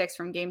needed to fix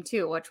from game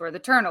 2, which were the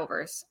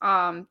turnovers.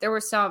 There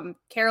were some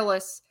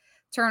careless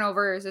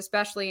turnovers,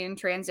 especially in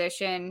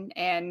transition,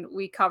 and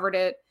we covered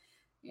it,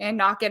 and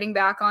not getting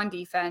back on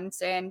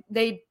defense. And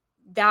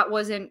that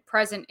wasn't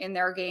present in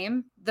their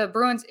game. The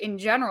Bruins in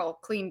general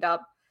cleaned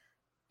up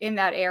in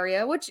that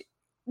area, which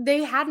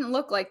they hadn't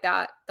looked like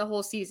that the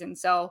whole season.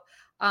 So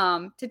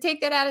to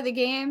take that out of the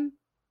game,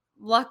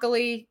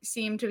 luckily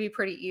seemed to be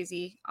pretty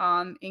easy.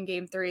 In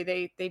game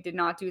 3, they did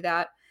not do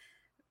that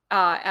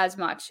as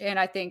much. And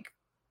I think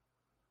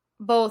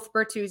both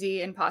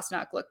Bertuzzi and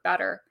Pasternak look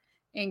better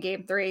in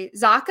game 3.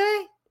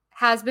 Zacha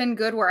has been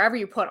good wherever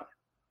you put him.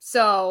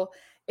 So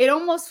it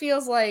almost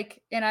feels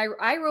like, and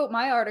I wrote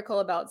my article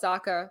about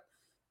Zacha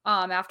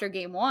after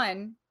game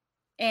 1,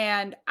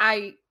 and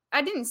I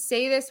didn't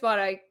say this, but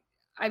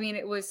I mean,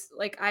 it was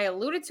like I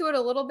alluded to it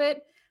a little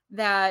bit,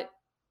 that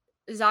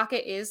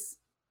Zacha is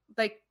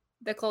like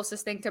the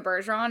closest thing to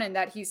Bergeron, and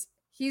that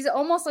he's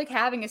almost like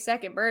having a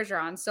second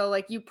Bergeron. So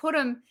like, you put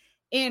him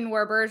in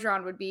where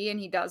Bergeron would be, and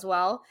he does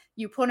well.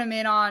 You put him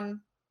in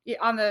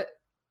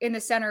in the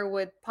center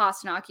with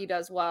Pasternak, he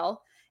does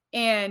well,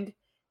 and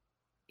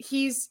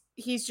he's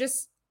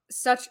just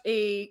such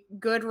a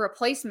good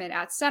replacement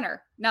at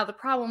center. Now, the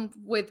problem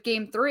with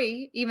game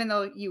 3, even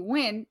though you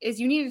win, is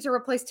you needed to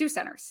replace 2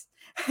 centers.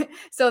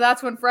 So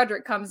that's when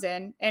Frederick comes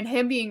in, and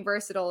him being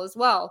versatile as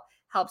well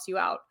helps you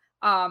out.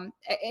 And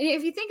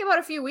if you think about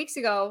a few weeks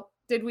ago,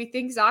 did we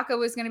think Zacha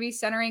was going to be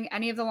centering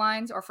any of the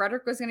lines, or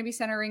Frederick was going to be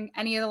centering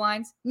any of the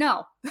lines?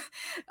 No.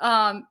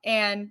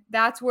 And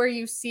that's where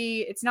you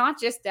see it's not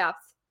just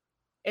depth,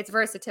 it's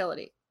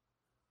versatility.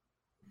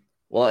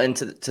 Well, and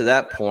to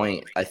that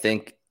point, I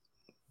think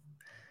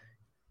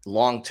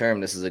long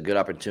term, this is a good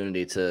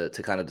opportunity to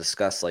kind of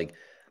discuss like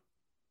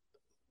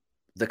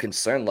the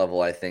concern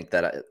level I think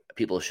that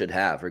people should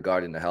have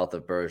regarding the health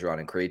of Bergeron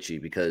and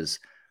Krejci, because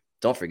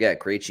don't forget,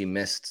 Krejci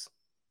missed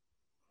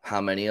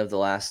how many of the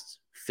last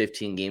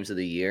 15 games of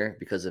the year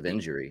because of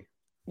injury?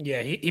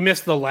 Yeah, he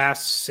missed the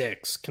last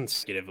 6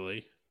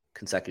 consecutively.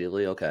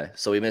 Okay.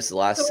 So he missed the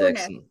last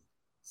 6.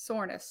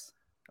 Soreness.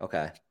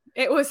 Okay.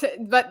 It was,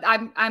 but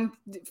I'm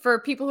for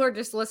people who are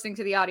just listening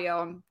to the audio,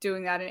 I'm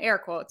doing that in air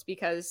quotes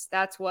because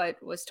that's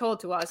what was told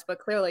to us, but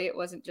clearly it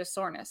wasn't just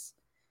soreness.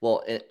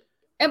 Well,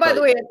 and by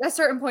the way, at a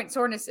certain point,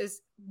 soreness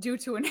is due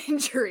to an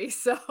injury,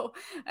 so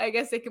I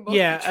guess they can both.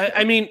 Yeah,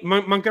 I mean,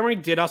 Montgomery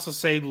did also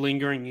say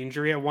lingering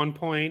injury at one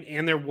point,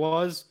 and there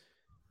was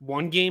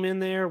one game in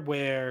there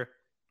where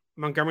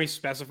Montgomery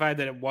specified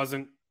that it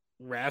wasn't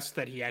rest,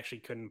 that he actually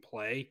couldn't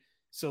play.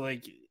 So,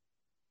 like,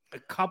 a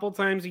couple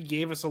times he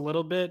gave us a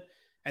little bit.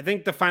 I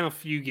think the final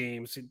few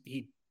games,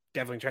 he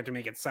definitely tried to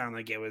make it sound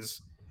like it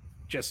was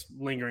just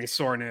lingering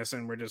soreness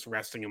and we're just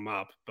resting him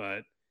up.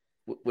 But,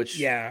 which,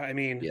 yeah, I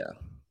mean, yeah.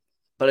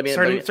 But I mean,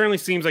 certainly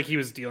seems like he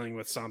was dealing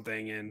with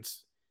something, and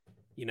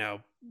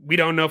we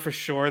don't know for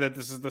sure that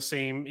this is the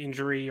same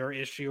injury or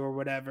issue or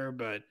whatever,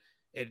 but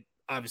it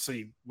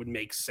obviously would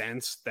make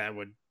sense. That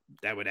would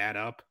add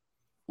up.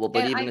 Well,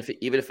 but even if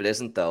it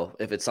isn't, though,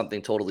 if it's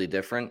something totally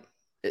different,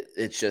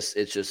 it's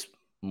just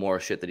more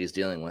shit that he's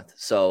dealing with.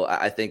 So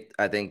I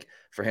think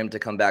for him to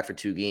come back for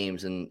 2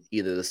 games and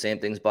either the same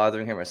thing's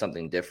bothering him or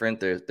something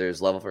different,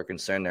 there's level for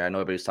concern there. I know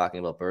everybody's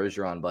talking about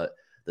Bergeron, but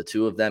the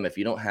two of them, if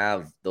you don't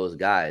have those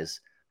guys,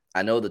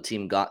 I know the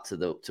team got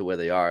to where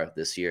they are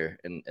this year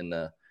in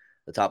the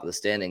top of the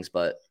standings,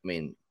 but I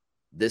mean,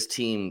 this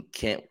team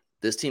can't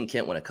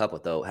win a cup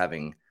without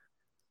having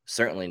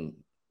certainly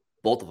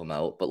both of them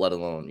out, but let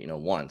alone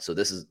one. So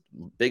this is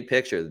big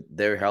picture.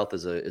 Their health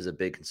is a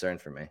big concern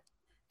for me.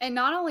 And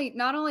not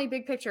only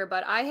big picture,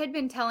 but I had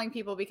been telling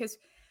people, because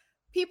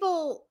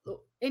people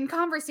in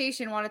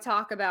conversation want to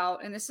talk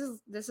about, and this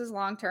is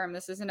long term.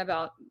 This isn't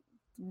about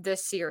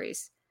this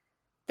series.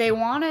 They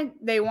want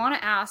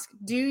to ask,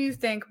 do you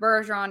think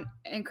Bergeron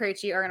and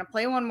Krejci are going to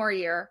play one more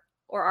year,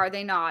 or are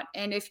they not?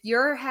 And if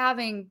you're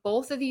having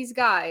both of these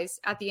guys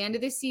at the end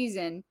of the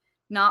season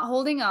not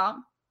holding up,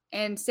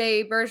 and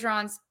say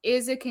Bergeron's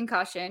is a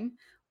concussion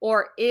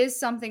or is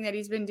something that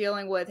he's been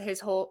dealing with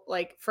his whole,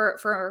 like,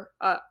 for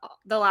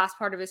the last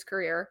part of his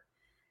career,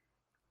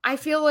 I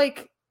feel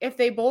like if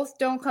they both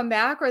don't come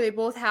back, or they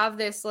both have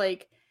this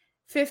like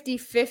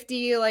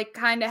 50-50, like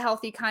kind of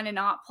healthy, kind of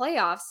not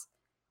playoffs,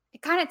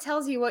 it kind of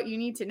tells you what you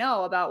need to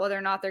know about whether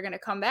or not they're going to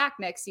come back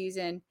next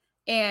season.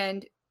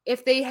 And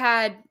if they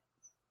had,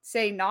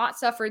 say, not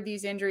suffered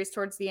these injuries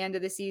towards the end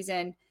of the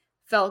season,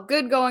 felt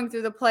good going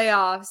through the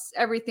playoffs,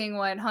 everything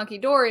went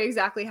hunky-dory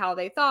exactly how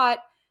they thought,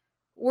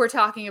 we're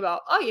talking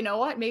about, oh, you know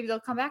what, maybe they'll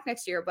come back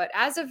next year. But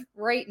as of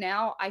right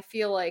now, I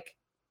feel like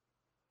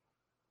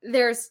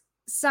there's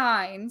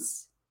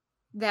signs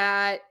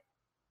that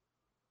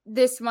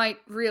this might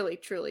really,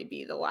 truly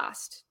be the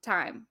last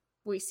time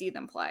we see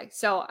them play.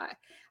 So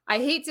I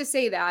hate to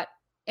say that,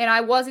 and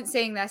I wasn't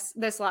saying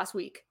this last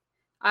week.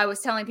 I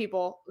was telling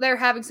people they're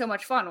having so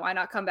much fun. Why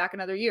not come back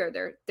another year?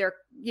 They're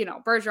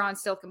Bergeron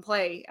still can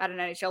play at an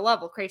NHL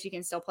level. Krejci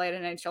can still play at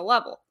an NHL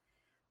level.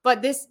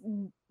 But this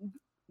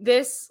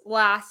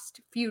last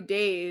few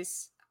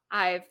days,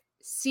 I've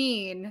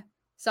seen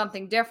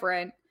something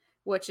different,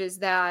 which is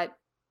that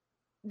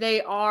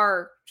they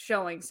are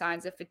showing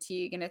signs of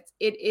fatigue, and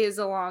it is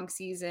a long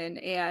season,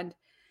 and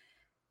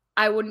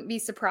I wouldn't be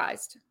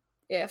surprised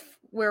if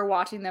we're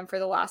watching them for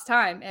the last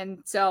time. And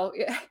so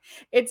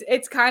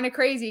it's kind of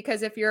crazy,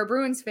 because if you're a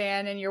Bruins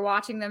fan and you're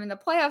watching them in the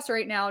playoffs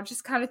right now,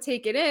 just kind of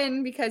take it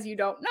in, because you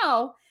don't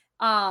know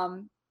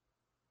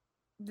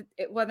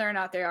whether or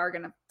not they are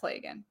going to play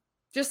again.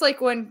 Just like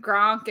when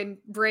Gronk and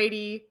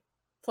Brady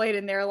played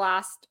in their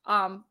last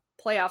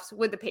playoffs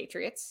with the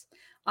Patriots,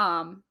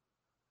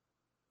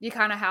 you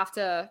kind of have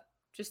to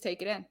just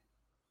take it in.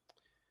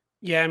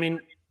 Yeah, I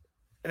mean,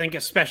 I think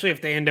especially if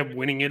they end up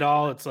winning it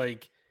all, it's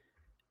like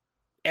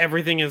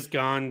everything has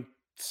gone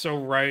so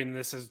right, and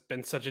this has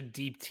been such a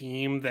deep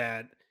team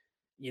that,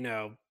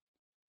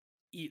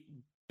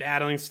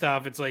 battling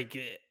stuff, it's like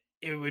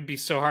it would be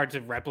so hard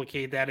to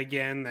replicate that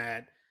again,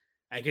 that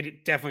I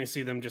could definitely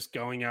see them just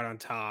going out on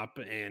top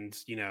and,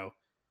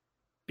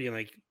 being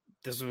like,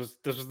 this was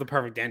the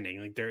perfect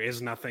ending. Like, there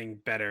is nothing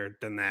better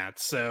than that.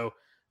 So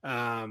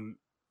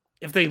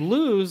if they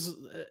lose,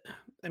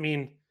 I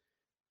mean,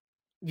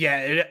 yeah,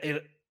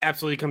 it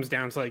absolutely comes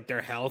down to like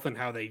their health and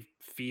how they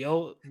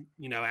feel,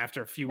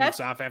 after a few weeks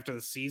off after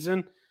the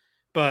season.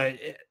 But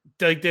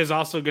there's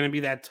also going to be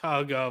that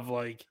tug of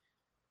like,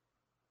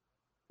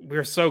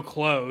 we're so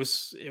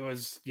close. It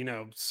was,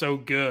 so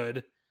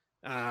good.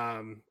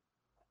 Could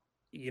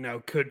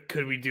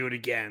we do it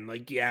again?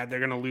 Like, yeah, they're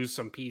going to lose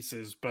some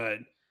pieces, but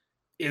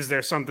is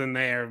there something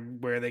there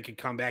where they could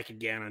come back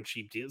again on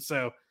cheap deals?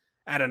 So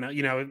I don't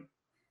know,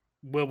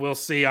 we'll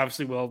see.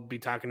 Obviously we'll be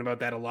talking about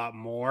that a lot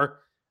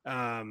more.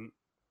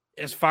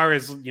 As far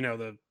as,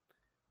 the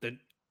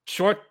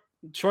short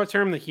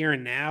term, the here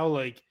and now,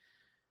 like,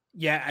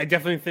 yeah, I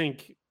definitely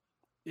think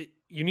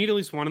you need at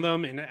least one of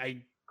them. And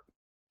I,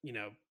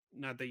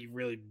 not that you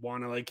really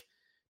want to like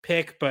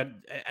pick, but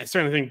I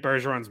certainly think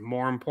Bergeron's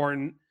more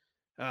important.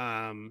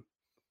 I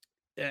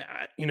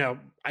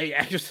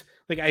just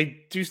like,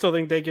 I do still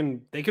think they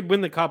could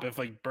win the cup if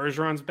like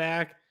Bergeron's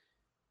back.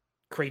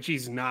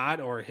 Krejci's not,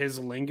 or his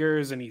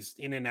lingers and he's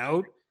in and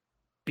out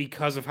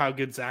because of how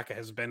good Zacha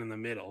has been in the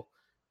middle.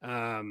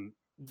 I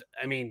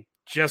mean,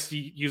 just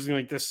using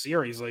like this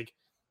series, like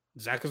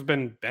Zacha's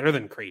been better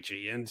than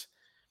Krejci, and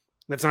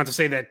that's not to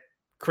say that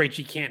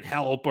Krejci can't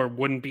help or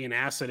wouldn't be an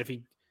asset if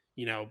he,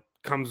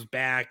 comes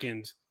back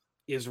and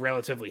is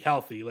relatively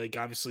healthy. Like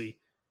obviously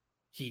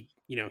he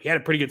had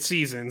a pretty good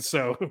season,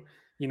 so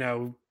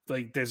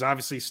like there's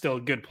obviously still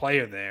a good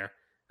player there.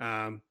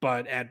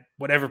 But at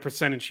whatever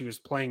percentage he was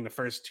playing the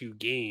first 2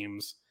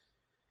 games,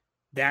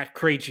 that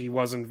Krejci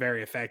wasn't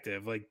very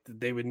effective. Like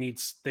they would need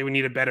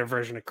a better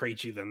version of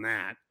Krejci than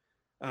that.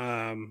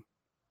 In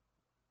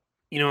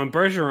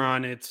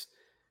Bergeron, it's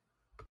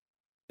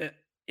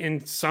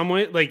in some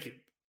way, like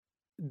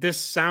this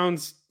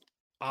sounds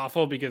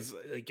awful because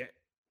like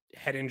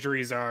head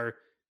injuries are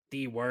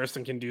the worst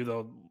and can do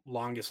the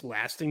longest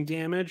lasting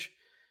damage.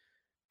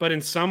 But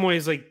in some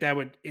ways, like that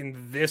would, in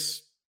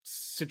this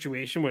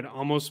situation, would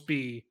almost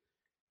be,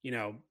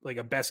 like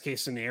a best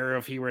case scenario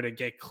if he were to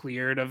get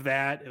cleared of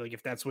that. Like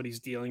if that's what he's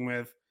dealing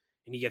with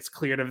and he gets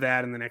cleared of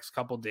that in the next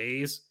couple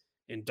days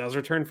and does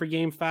return for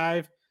game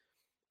 5,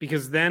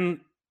 because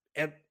then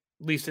at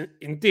least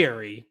in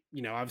theory,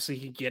 obviously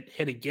he could get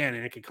hit again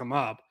and it could come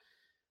up.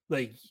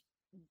 Like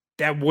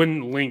that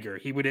wouldn't linger.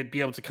 He would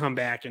be able to come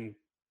back and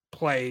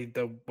play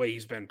the way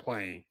he's been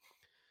playing.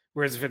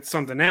 Whereas if it's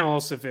something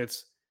else, if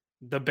it's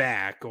the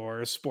back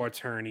or a sports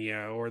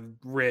hernia or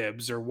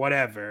ribs or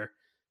whatever,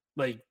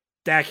 like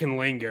that can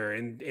linger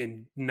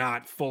and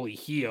not fully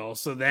heal.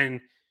 So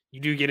then you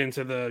do get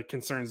into the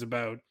concerns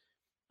about,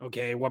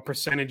 okay, what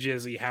percentage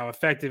is he? How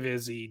effective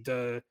is he?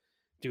 Do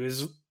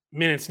his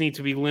minutes need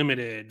to be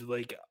limited?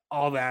 Like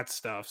all that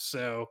stuff.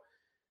 So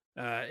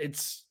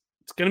it's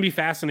going to be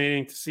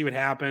fascinating to see what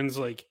happens.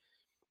 Like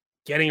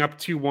getting up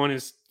 2-1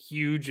 is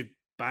huge. It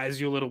buys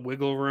you a little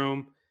wiggle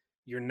room.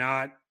 You're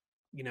not,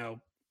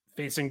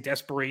 facing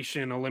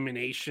desperation,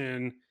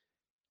 elimination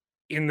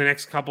in the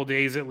next couple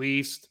days at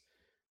least.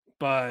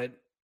 But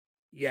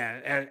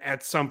yeah,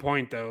 at some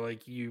point though,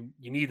 like you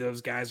need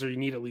those guys, or you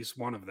need at least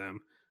one of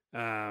them.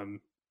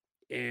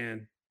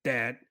 And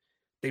that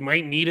they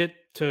might need it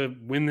to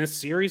win this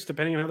series,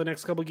 depending on how the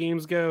next couple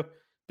games go.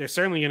 They're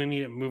certainly going to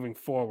need it moving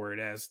forward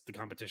as the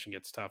competition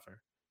gets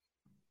tougher.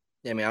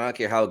 Yeah, I mean, I don't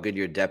care how good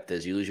your depth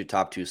is. You lose your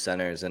top 2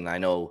 centers, and I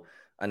know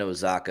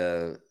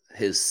Zacha,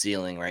 his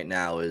ceiling right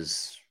now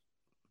is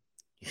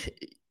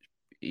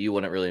you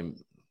wouldn't really,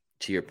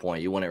 to your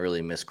point, you wouldn't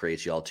really miss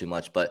Krejci all too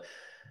much. But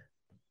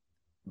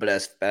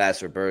as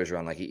for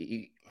Bergeron, like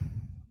you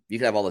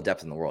can have all the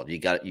depth in the world. You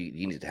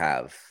need to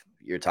have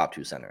your top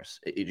 2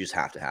 centers. You just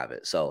have to have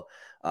it. So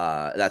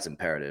that's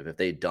imperative. If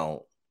they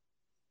don't,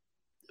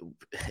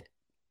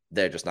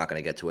 they're just not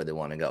going to get to where they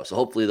want to go. So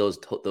hopefully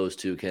those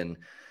 2 can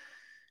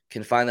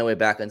find their way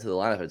back into the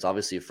lineup. It's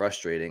obviously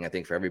frustrating, I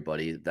think, for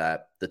everybody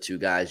that the 2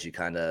 guys you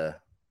kind of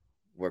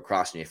were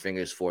crossing your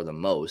fingers for the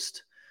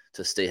most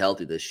to stay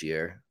healthy this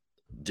year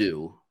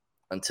do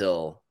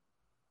until,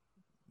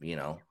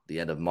 the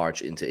end of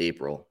March into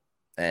April.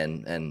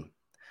 And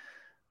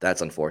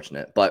that's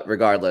unfortunate. But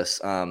regardless.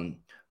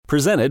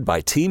 Presented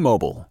by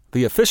T-Mobile,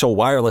 the official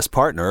wireless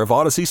partner of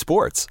Odyssey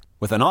Sports.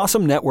 With an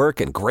awesome network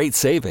and great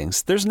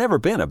savings, there's never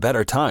been a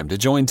better time to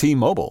join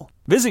T-Mobile.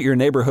 Visit your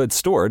neighborhood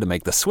store to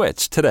make the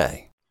switch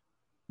today.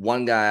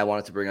 One guy I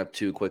wanted to bring up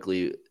too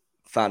quickly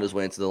found his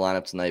way into the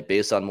lineup tonight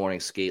based on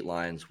morning skate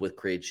lines with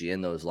Krejci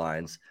in those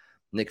lines.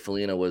 Nick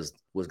Foligno was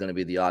going to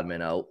be the odd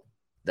man out.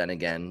 Then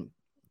again,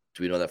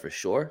 do we know that for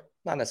sure?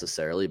 Not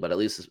necessarily, but at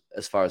least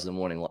as far as the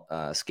morning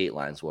skate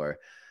lines were.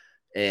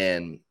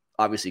 And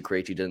obviously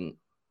Krejci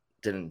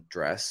didn't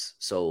dress,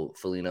 so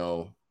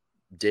Foligno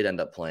did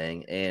end up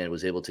playing and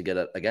was able to get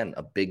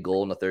a big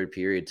goal in the third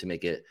period to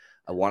make it,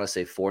 I want to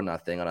say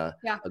 4-0 on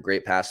a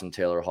great pass from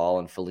Taylor Hall.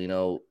 And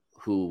Foligno,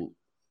 who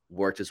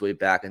worked his way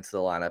back into the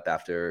lineup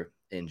after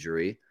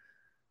injury,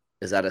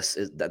 that's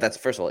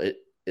first of all, it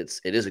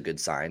is a good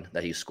sign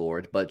that he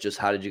scored. But just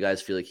how did you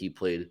guys feel like he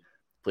played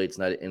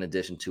tonight in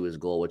addition to his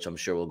goal, which I'm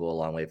sure will go a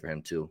long way for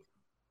him too?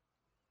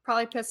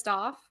 Probably pissed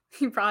off.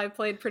 He probably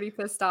played pretty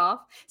pissed off.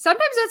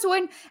 Sometimes that's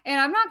when,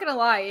 and I'm not going to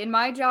lie, in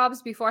my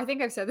jobs before, I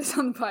think I've said this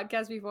on the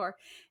podcast before,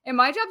 in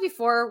my job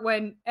before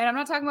and I'm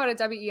not talking about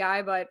a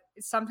WEI, but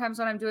sometimes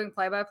when I'm doing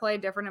play-by-play,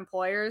 different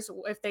employers,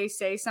 if they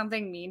say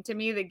something mean to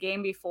me the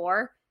game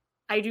before,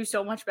 I do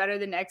so much better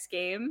the next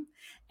game.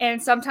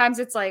 And sometimes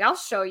it's like, I'll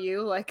show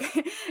you, like,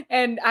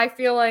 and I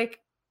feel like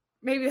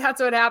maybe that's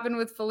what happened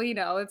with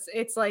Foligno.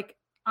 It's like,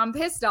 I'm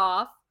pissed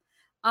off.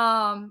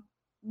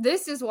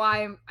 This is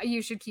why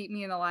you should keep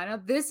me in the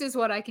lineup. This is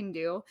what I can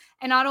do.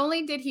 And not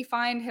only did he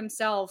find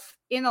himself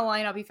in the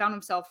lineup, he found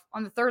himself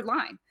on the 3rd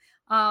line,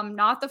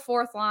 not the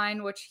 4th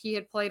line, which he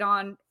had played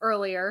on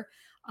earlier.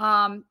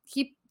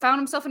 He found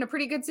himself in a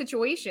pretty good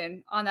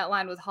situation on that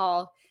line with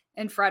Hall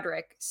and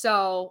Frederick.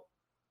 So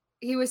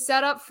he was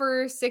set up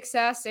for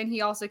success, and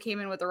he also came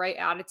in with the right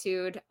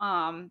attitude.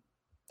 I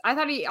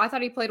thought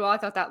he played well. I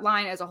thought that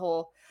line as a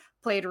whole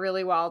played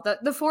really well.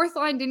 The 4th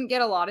line didn't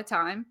get a lot of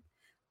time.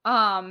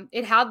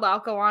 It had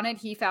Lauko on it.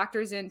 He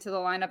factors into the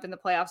lineup in the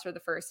playoffs for the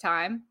first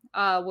time,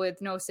 with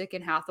Nosek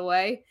and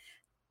Hathaway.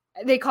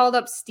 They called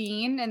up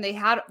Steen, and they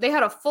had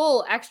a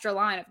full extra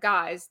line of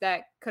guys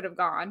that could have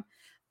gone.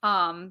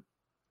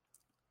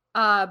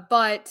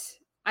 But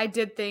I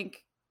did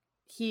think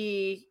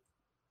he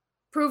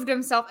proved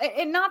himself,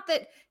 and not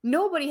that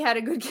nobody had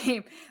a good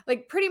game.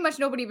 Like, pretty much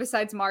nobody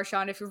besides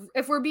Marchand,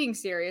 if we're being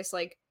serious,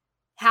 like,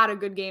 had a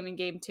good game in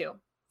game 2.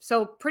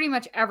 So pretty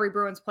much every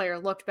Bruins player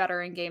looked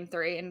better in game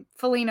 3, and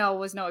Foligno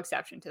was no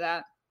exception to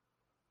that.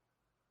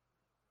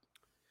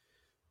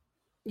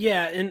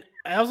 Yeah, and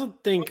I also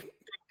think,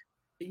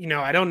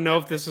 I don't know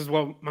if this is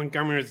what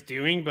Montgomery is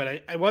doing,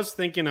 but I was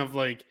thinking of,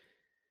 like,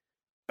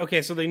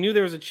 okay, so they knew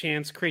there was a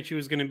chance Krejci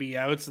was going to be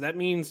out, so that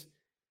means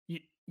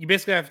you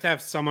basically have to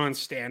have someone on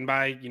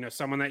standby,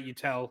 someone that you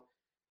tell,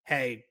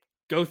 hey,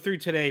 go through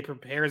today,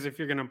 prepare as if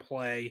you're going to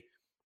play.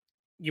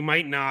 You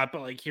might not,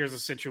 but, like, here's a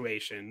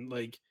situation.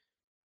 Like,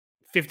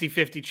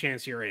 50-50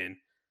 chance you're in.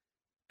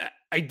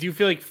 I do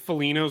feel like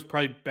Foligno's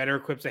probably better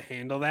equipped to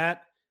handle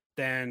that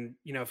than,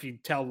 if you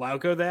tell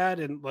Lauko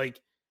that. And, like,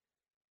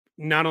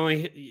 not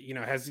only,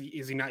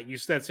 is he not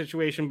used to that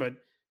situation, but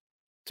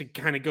to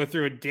kind of go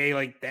through a day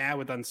like that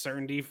with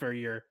uncertainty for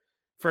your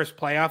first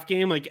playoff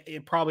game, like,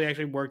 it probably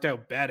actually worked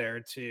out better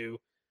to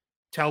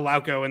tell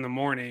Lauko in the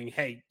morning,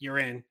 hey, you're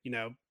in,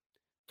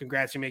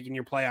 congrats, you're making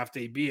your playoff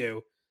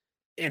debut,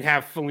 and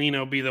have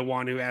Foligno be the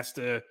one who has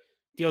to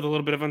deal with a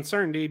little bit of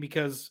uncertainty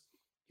because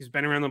he's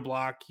been around the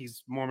block,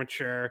 he's more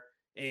mature,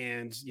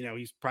 and,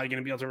 he's probably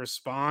going to be able to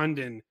respond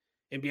and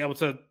be able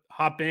to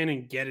hop in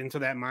and get into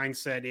that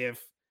mindset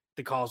if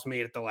the call's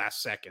made at the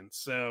last second.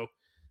 So,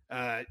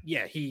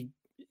 yeah, he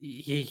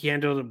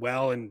handled it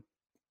well and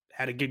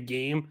had a good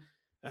game.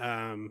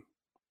 I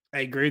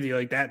agree with you.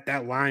 Like,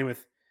 that line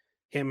with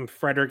him,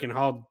 Frederick, and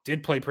Hall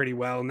did play pretty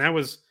well, and that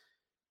was,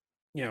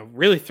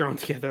 really thrown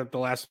together at the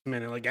last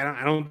minute. Like,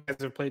 I don't think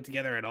they've played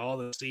together at all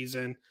this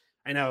season.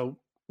 I know,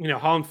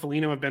 Hall and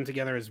Foligno have been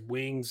together as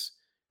wings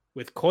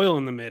with Coyle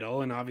in the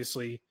middle, and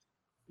obviously,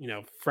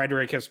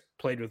 Frederick has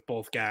played with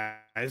both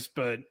guys,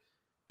 but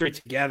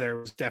together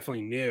was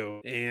definitely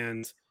new.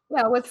 And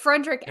yeah, with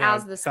Frederick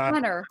as the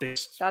center,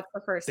 that's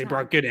the first they time.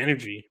 brought good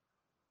energy.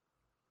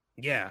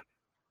 Yeah.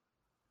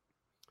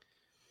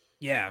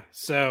 Yeah.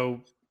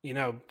 So,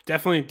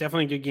 definitely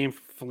a good game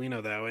for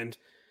Foligno, though. And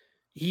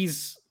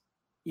he's,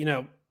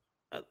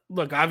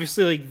 look,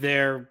 obviously, like,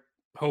 their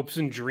hopes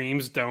and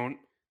dreams don't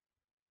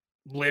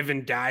live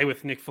and die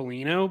with Nick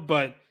Foligno,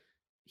 but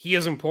he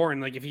is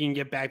important. Like, if he can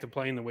get back to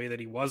playing the way that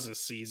he was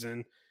this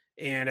season.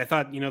 And I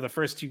thought, the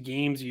first 2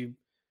 games, you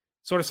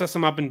sort of saw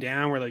some up and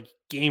down where, like,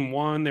 game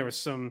 1, there was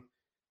some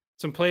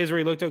plays where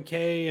he looked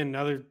okay, and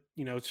other,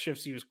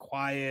 shifts he was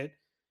quiet.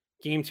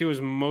 Game 2 was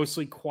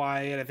mostly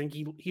quiet. I think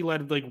he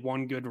led, like,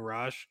 one good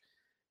rush.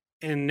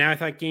 And now I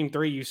thought game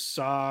 3, you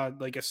saw,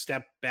 like, a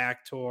step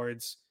back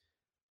towards,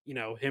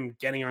 him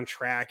getting on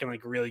track and,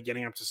 like, really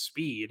getting up to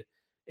speed.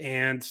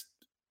 And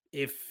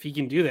if he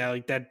can do that,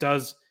 like, that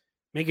does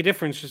make a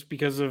difference just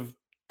because of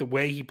the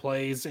way he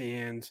plays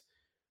and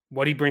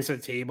what he brings to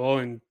the table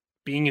and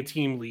being a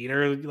team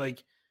leader.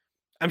 Like,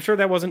 I'm sure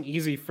that wasn't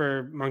easy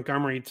for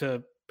Montgomery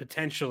to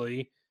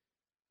potentially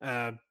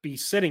be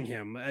sitting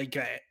him. Like,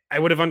 I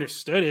would have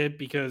understood it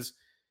because,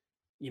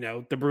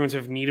 the Bruins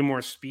have needed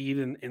more speed,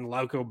 and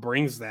Lauko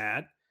brings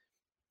that.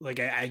 Like,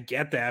 I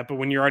get that, but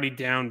when you're already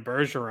down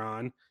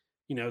Bergeron,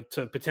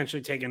 to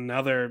potentially take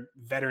another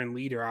veteran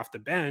leader off the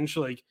bench,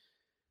 like,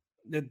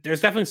 there's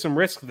definitely some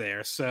risk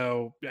there.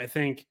 So I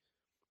think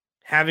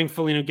having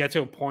Foligno get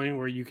to a point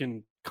where you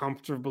can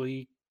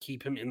comfortably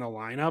keep him in the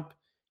lineup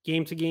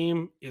game to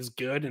game is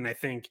good. And I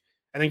think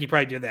he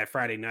probably did that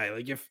Friday night.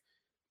 Like, if,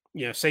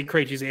 say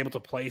Krejci's able to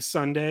play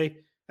Sunday,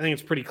 I think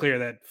it's pretty clear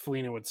that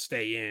Foligno would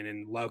stay in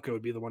and Lauko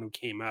would be the one who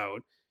came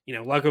out.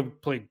 Lauko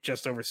played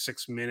just over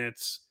 6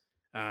 minutes,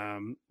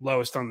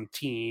 lowest on the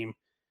team,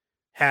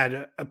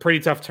 had a pretty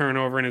tough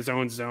turnover in his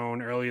own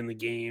zone early in the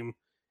game,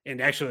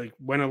 and actually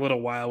went a little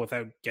while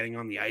without getting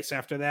on the ice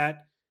after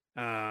that.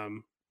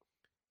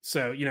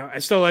 So, I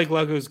still like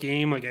Lauko's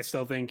game. Like, I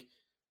still think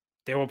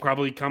there will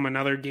probably come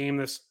another game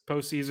this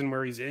postseason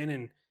where he's in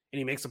and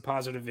he makes a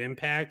positive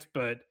impact.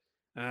 But,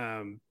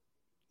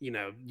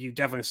 you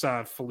definitely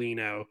saw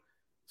Foligno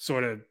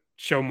sort of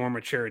show more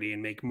maturity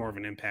and make more of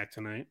an impact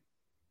tonight.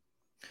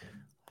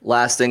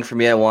 Last thing for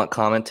me, I want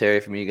commentary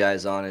from you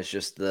guys on is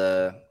just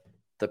the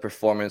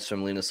performance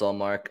from Linus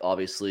Ullmark.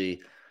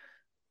 Obviously,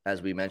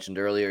 as we mentioned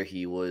earlier,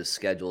 he was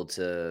scheduled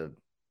to,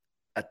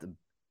 at the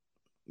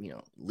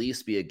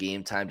least be a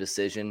game time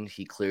decision.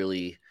 He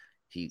clearly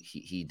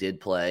he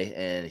did play,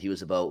 and he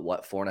was about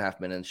 4.5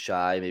 minutes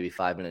shy, maybe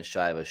 5 minutes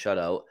shy of a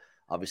shutout.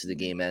 Obviously, the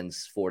game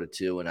ends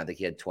 4-2, and I think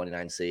he had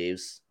 29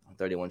 saves on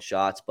 31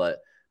 shots. But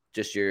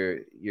just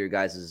your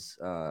guys'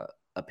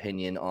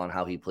 opinion on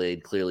how he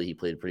played. Clearly, he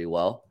played pretty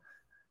well.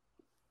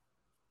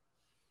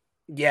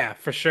 Yeah,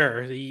 for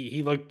sure.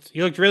 He looked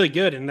really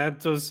good, and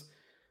that was,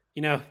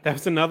 that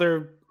was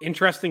another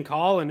interesting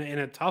call and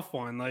a tough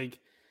one. Like,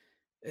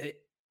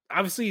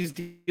 obviously he's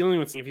dealing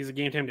with if he's a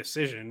game time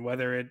decision,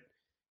 whether it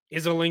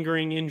is a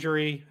lingering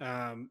injury.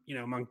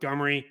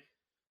 Montgomery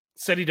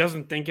said he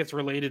doesn't think it's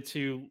related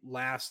to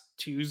last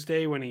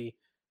Tuesday when he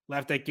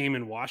left that game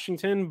in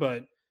Washington,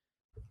 but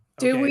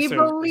do we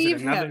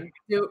believe him?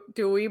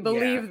 Do we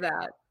believe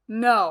that?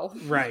 No.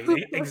 Right,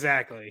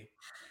 exactly.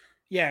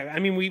 Yeah, I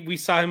mean, we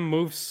saw him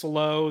move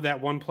slow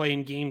that one play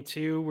in game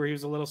 2 where he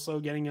was a little slow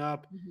getting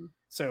up. Mm-hmm.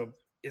 So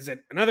is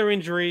it another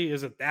injury?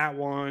 Is it that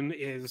one?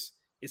 Is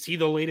he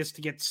the latest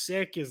to get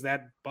sick? Is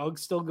that bug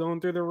still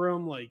going through the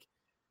room? Like,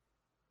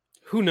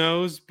 who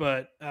knows?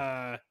 But,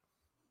 I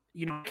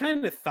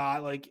kind of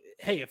thought, like,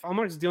 hey, if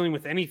Ullmark's dealing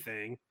with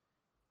anything,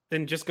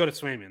 then just go to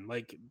Swayman.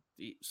 Like,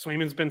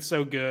 Swayman's been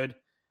so good.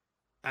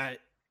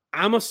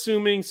 I'm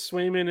assuming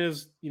Swayman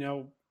is,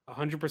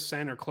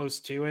 100% or close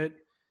to it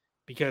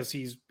because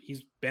he's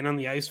been on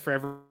the ice for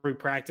every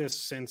practice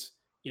since,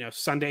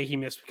 Sunday he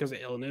missed because of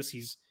illness.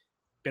 He's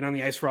been on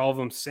the ice for all of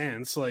them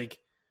since. Like,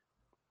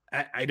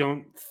 I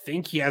don't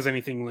think he has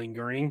anything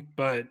lingering,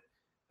 but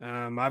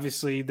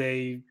obviously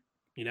they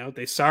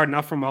saw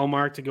enough from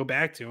Ullmark to go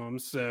back to him.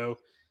 So,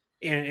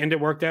 and it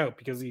worked out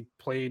because he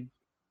played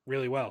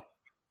really well.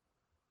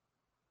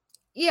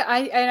 Yeah,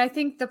 I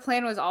think the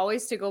plan was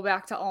always to go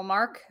back to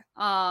Ullmark,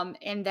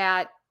 and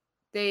that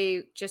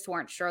they just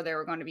weren't sure they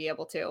were going to be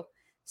able to.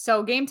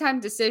 So game time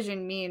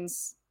decision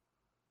means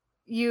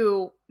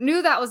you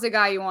knew that was the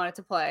guy you wanted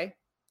to play.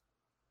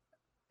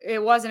 It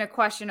wasn't a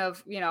question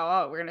of,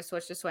 we're going to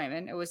switch to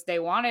Swayman. It was they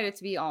wanted it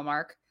to be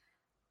Ullmark,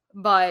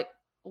 but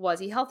was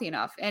he healthy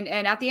enough? And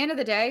at the end of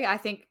the day, I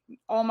think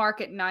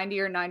Ullmark at 90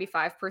 or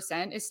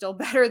 95% is still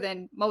better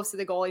than most of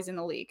the goalies in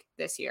the league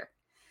this year.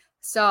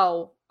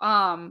 So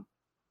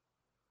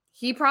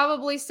he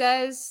probably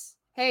says,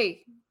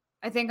 hey,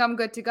 I think I'm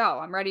good to go.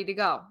 I'm ready to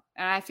go.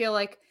 And I feel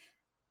like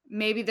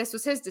maybe this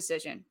was his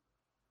decision.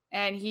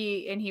 And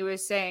he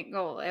was saying,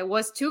 oh, it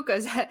was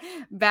Tuukka's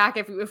back.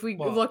 If we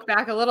look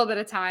back a little bit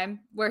of time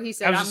where he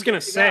said, I was just going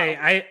to say,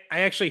 I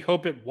actually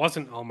hope it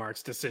wasn't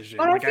Ullmark's decision.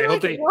 But like,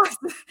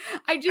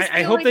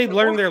 I hope they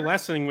learned their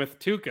lesson with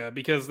Tuukka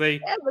because they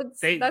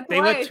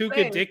let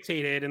Tuukka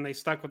dictate it and they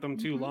stuck with them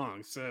too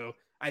long. So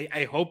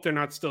I hope they're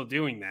not still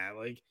doing that.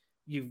 Like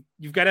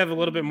you've got to have a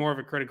little bit more of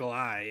a critical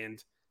eye.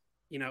 And,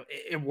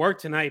 it worked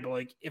tonight, but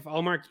like if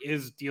Ullmark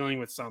is dealing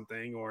with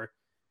something or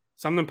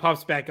something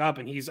pops back up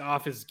and he's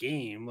off his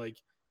game, like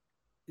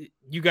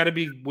you got to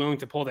be willing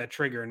to pull that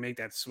trigger and make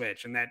that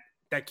switch. And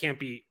that can't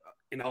be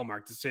an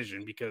Ullmark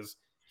decision because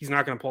he's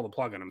not going to pull the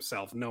plug on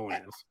himself. No one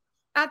is.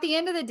 At the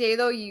end of the day,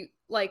 though, you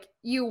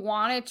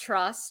want to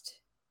trust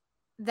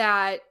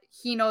that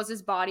he knows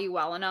his body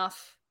well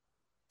enough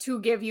to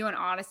give you an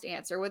honest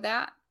answer with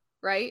that,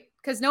 right?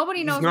 Because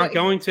nobody knows. He's not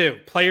going to.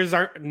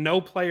 No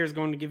player is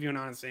going to give you an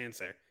honest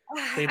answer.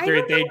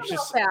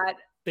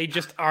 They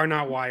just are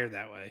not wired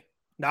that way.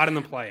 Not in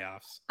the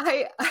playoffs.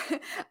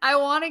 I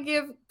want to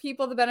give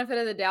people the benefit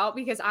of the doubt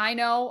because I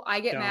know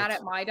I get mad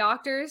at my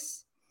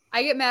doctors.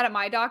 I get mad at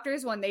my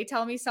doctors when they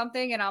tell me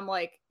something and I'm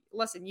like,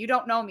 listen, you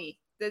don't know me.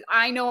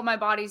 I know what my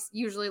body's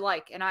usually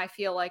like and I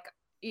feel like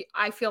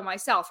I feel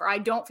myself or I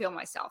don't feel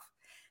myself.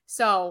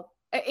 So,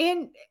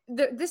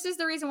 this is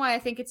the reason why I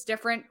think it's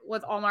different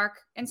with Ullmark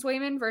and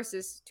Swayman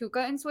versus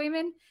Tuukka and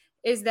Swayman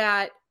is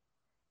that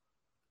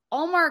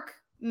Ullmark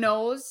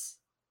knows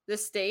the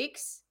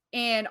stakes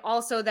and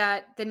also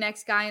that the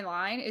next guy in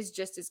line is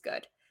just as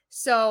good.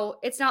 So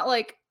it's not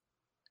like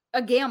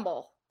a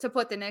gamble to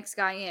put the next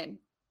guy in.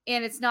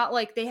 And it's not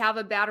like they have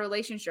a bad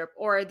relationship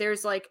or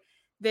there's like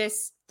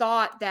this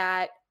thought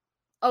that,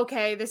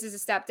 okay, this is a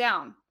step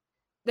down.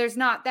 There's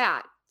not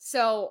that.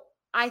 So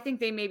I think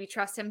they maybe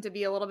trust him to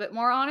be a little bit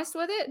more honest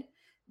with it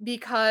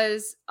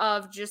because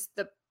of just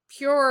the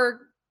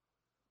pure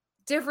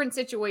different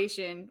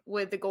situation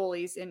with the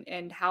goalies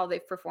and how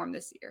they've performed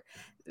this year.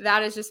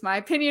 That is just my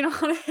opinion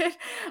on it.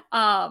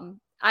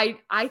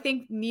 I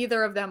think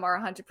neither of them are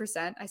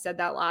 100%. I said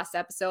that last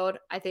episode.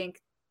 I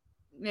think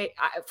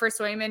for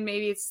Swayman,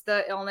 maybe it's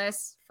the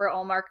illness, for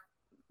Ullmark,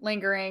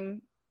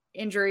 lingering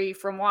injury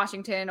from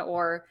Washington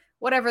or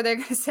whatever they're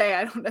going to say.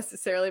 I don't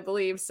necessarily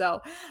believe.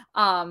 So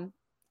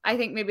I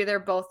think maybe they're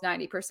both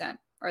 90%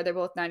 or they're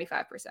both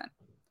 95%.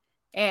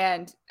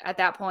 And at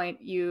that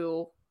point,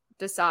 you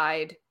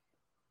decide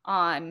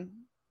on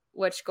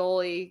which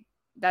goalie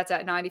that's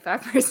at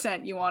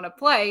 95% you want to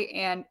play.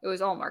 And it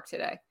was Ullmark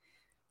today.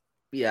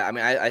 Yeah, I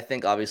mean, I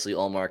think obviously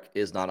Ullmark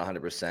is not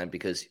 100%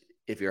 because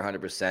if you're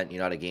 100%,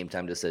 you're not a game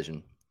time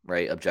decision,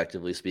 right?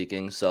 Objectively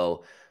speaking.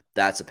 So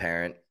that's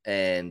apparent.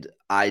 And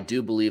I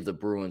do believe the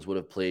Bruins would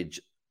have played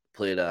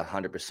 100%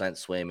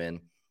 Swayman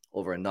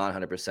over a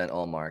non-100%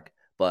 Ullmark.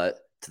 But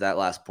to that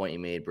last point you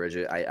made,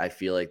 Bridget, I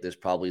feel like there's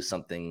probably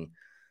something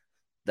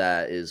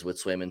that is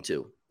with Swayman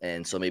too.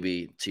 And so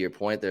maybe to your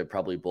point, they're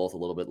probably both a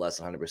little bit less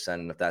than 100%.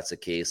 And if that's the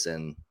case,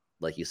 and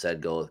like you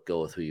said, go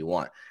with who you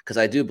want. Because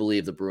I do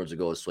believe the Bruins would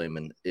go with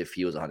Swayman if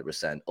he was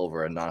 100%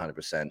 over a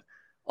non-100%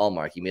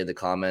 Ullmark. You made the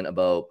comment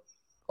about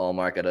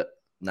Ullmark at a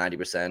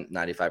 90%,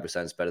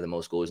 95% is better than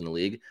most goalies in the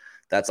league.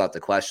 that's not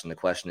the question. The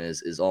question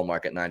is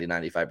Ullmark at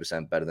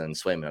 95% better than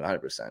Swayman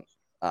at 100%?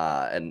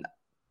 And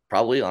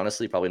probably,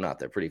 honestly, probably not.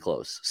 They're pretty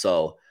close.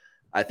 So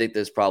I think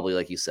there's probably,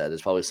 like you said,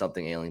 there's probably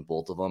something ailing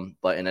both of them.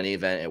 But in any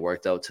event, it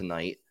worked out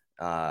tonight.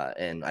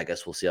 And I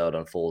guess we'll see how it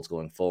unfolds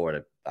going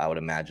forward. I would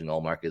imagine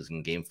Ullmark is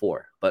in game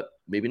 4, but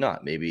maybe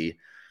not. Maybe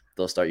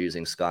they'll start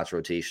using Scott's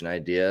rotation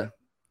idea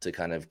to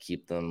kind of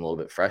keep them a little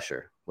bit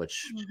fresher,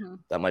 which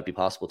that might be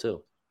possible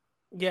too.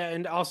 Yeah,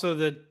 and also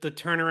the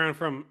turnaround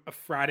from a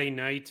Friday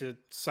night to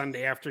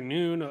Sunday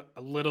afternoon,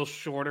 a little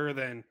shorter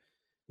than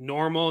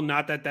normal.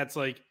 Not that that's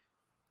like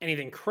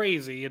anything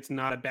crazy. It's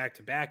not a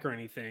back-to-back or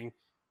anything,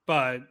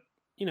 but,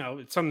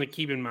 it's something to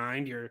keep in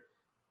mind. You're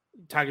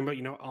talking about,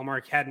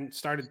 Ullmark hadn't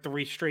started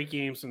 3 straight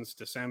games since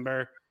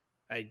December.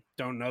 I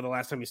don't know the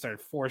last time he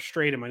started 4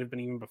 straight. It might have been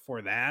even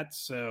before that.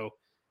 So,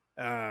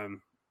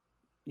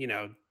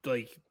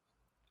 like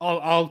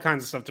all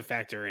kinds of stuff to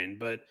factor in.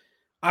 But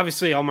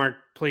obviously, Ullmark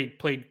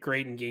played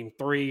great in game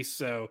 3.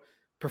 So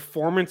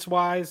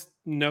performance-wise,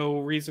 no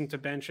reason to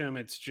bench him.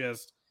 It's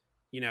just,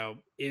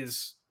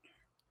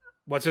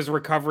 what's his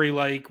recovery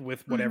like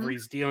with whatever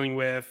he's dealing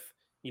with?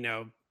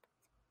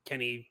 Can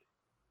he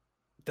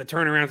the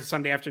turnaround to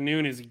Sunday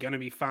afternoon? Is he going to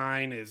be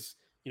fine?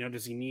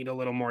 Does he need a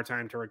little more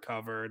time to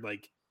recover?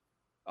 Like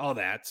all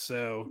that.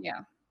 So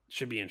yeah,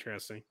 should be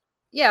interesting.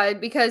 Yeah,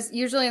 because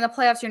usually in the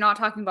playoffs, you're not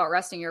talking about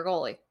resting your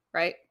goalie,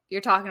 right?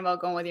 You're talking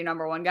about going with your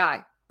number 1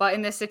 guy. But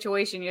in this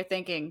situation, you're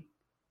thinking,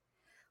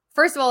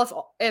 first of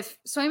all, if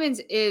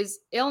Swayman's is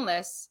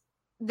illness,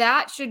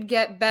 that should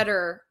get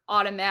better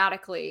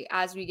automatically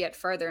as we get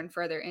further and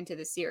further into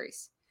the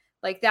series.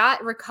 Like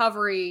that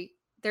recovery,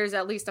 there's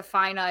at least a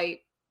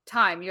finite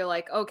time. You're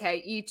like,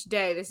 okay, each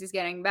day this is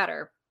getting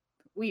better.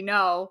 We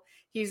know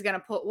he's going to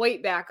put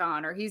weight back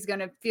on, or he's going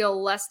to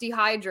feel less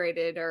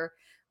dehydrated, or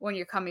when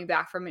you're coming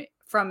back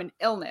from an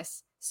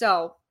illness.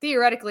 So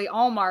theoretically,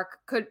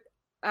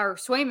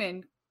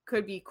 Swayman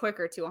could be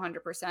quicker to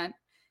 100%,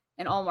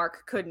 and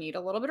Ullmark could need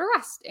a little bit of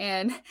rest.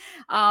 And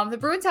the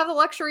Bruins have the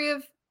luxury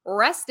of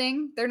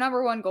resting their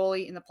number 1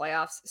 goalie in the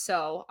playoffs.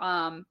 So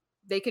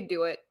they could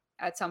do it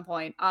at some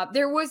point.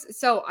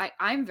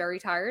 I'm very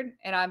tired,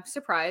 and I'm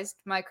surprised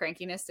my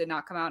crankiness did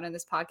not come out in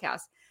this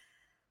podcast.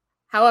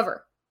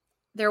 However,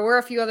 there were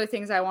a few other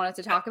things I wanted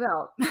to talk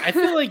about. I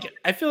feel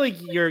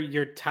like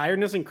your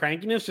tiredness and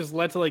crankiness just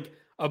led to like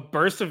a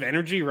burst of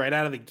energy right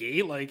out of the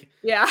gate. Like,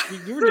 yeah,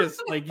 you were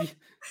just like,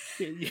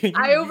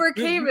 I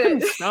overcame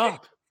it.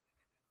 Stop.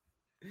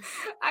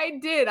 I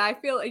did. I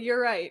feel like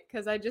you're right,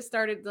 because I just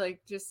started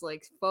just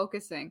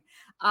focusing.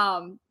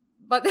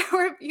 But there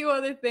were a few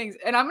other things,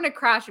 and I'm gonna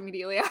crash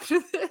immediately after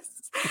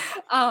this.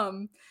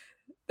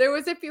 There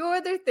was a few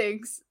other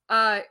things.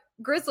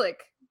 Grzelcyk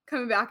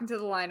coming back into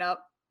the lineup,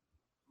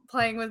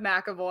 playing with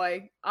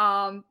McAvoy.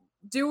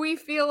 Do we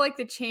feel like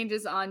the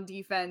changes on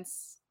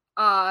defense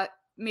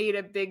made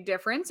a big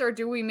difference, or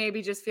do we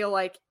maybe just feel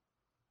like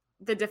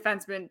the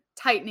defensemen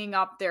tightening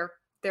up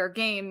their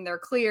game, their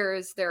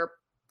clears, their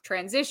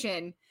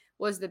transition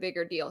was the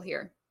bigger deal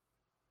here?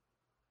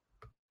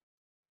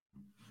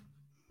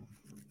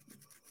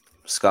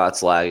 Scott,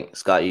 you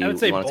want to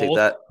take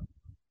that?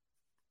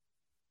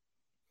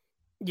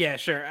 Yeah,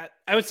 sure.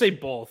 I would say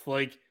both.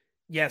 Like,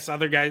 yes,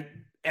 other guys,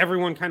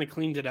 everyone kind of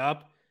cleaned it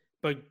up,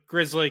 but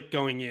Grzelcyk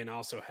going in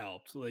also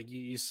helped. Like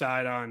you saw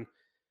it on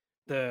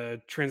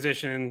the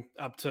transition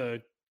up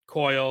to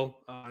Coyle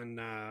on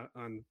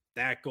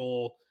that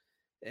goal.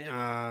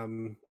 I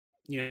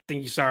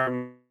think you saw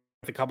him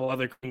with a couple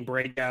other clean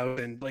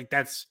breakouts, and like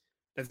that's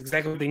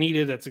exactly what they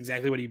needed. That's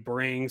exactly what he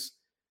brings.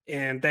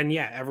 And then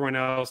everyone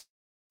else.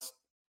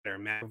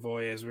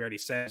 McAvoy, as we already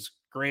said, is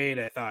great.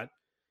 I thought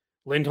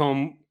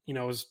Lindholm,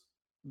 was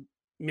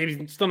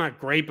maybe still not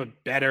great,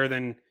 but better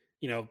than,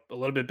 a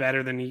little bit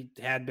better than he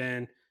had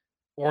been.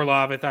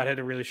 Orlov, I thought, had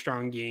a really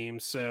strong game.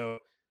 So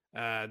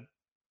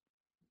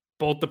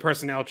both the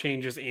personnel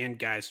changes and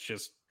guys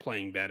just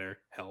playing better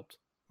helped.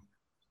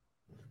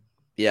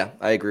 Yeah,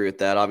 I agree with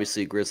that.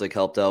 Obviously, Grzelcyk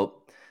helped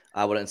out.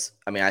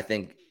 I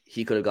think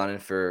he could have gone in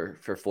for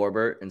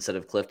Forbert instead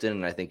of Clifton,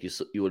 and I think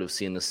you would have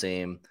seen the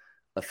same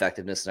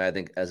effectiveness. And I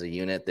think as a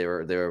unit, they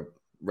were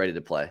ready to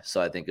play. So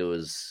I think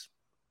it's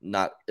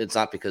not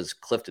because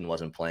Clifton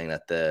wasn't playing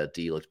that the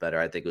D looked better.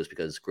 I think it was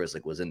because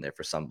Grzelcyk was in there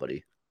for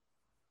somebody.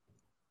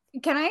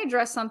 Can I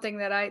address something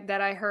that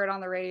I heard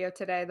on the radio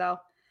today, though?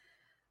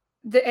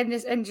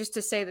 And just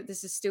to say that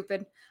this is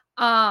stupid.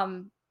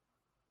 An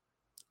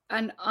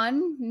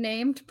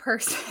unnamed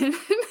person,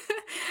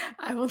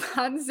 I will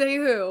not say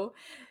who,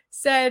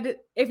 said,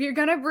 if you're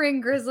going to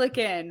bring Grzelcyk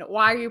in,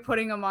 why are you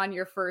putting him on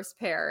your first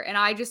pair? And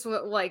I just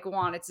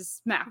wanted to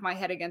smack my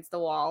head against the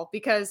wall,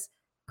 because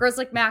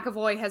Grzelcyk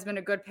McAvoy has been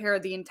a good pair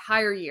the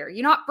entire year.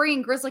 You're not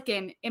bringing Grzelcyk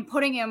in and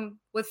putting him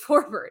with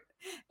Forbert,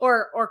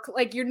 or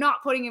you're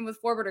not putting him with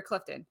Forbert or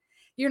Clifton.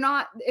 You're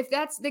not, if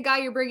that's the guy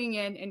you're bringing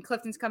in and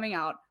Clifton's coming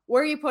out,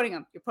 where are you putting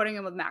him? You're putting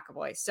him with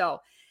McAvoy.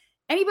 So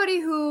anybody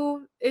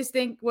who was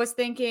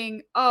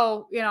thinking,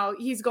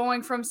 he's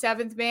going from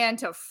 7th man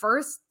to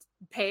first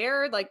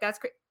pair, that's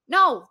great.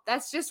 No,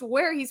 that's just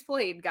where he's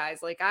played,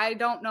 guys. Like, I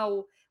don't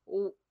know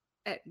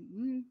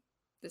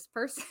this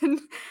person.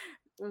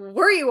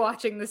 Were you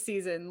watching the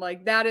season?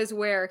 Like, that is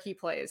where he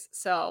plays.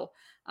 So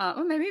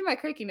maybe my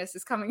crankiness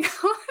is coming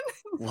out.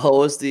 What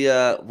was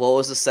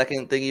the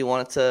second thing you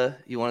wanted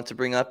to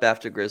bring up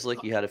after Grizzly?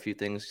 You had a few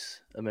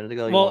things a minute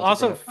ago. Well,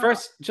 also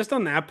first, just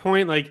on that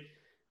point, like,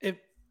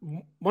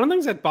 one of the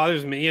things that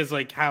bothers me is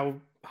like how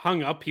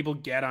hung up people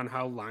get on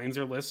how lines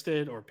are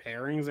listed or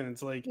pairings, and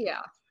it's like,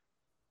 yeah,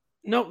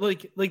 no,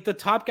 like the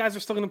top guys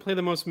are still going to play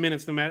the most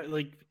minutes, no matter,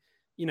 like,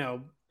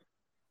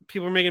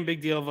 people are making a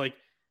big deal of like,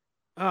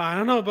 oh, I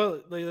don't know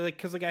about like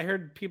because like I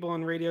heard people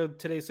on radio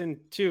today saying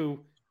too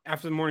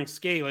after the morning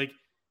skate, like,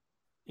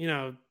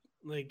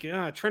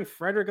 Trent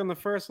Frederick on the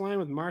first line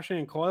with Marchand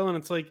and Coyle, and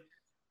it's like,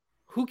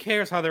 who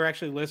cares how they're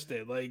actually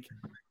listed? Like,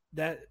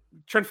 that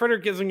Trent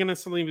Frederick isn't going to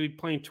suddenly be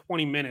playing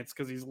 20 minutes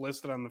because he's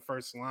listed on the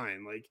first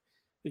line. Like,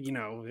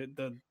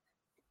 the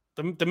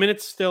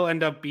minutes still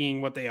end up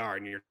being what they are,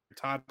 and your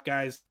top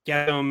guys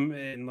get them,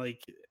 and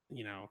like,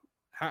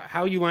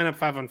 how you line up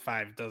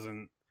 5-on-5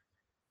 doesn't.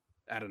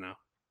 I don't know.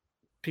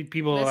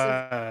 People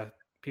overthink.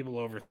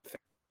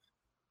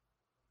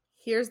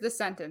 Here's the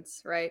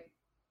sentence, right?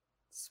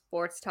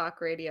 Sports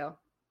talk radio.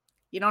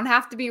 You don't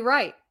have to be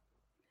right.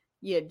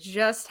 You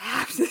just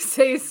have to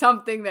say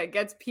something that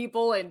gets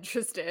people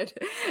interested.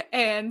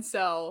 And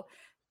so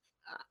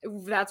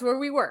that's where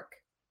we work.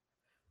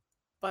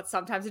 But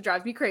sometimes it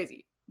drives me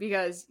crazy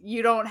because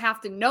you don't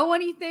have to know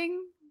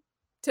anything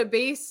to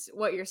base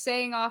what you're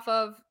saying off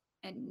of.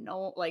 And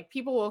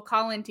people will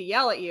call in to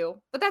yell at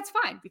you, but that's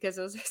fine because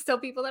those are still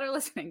people that are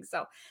listening.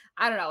 So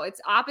I don't know.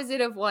 It's opposite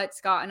of what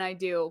Scott and I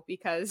do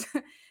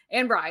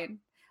and Brian.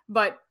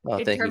 But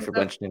thank you for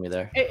mentioning me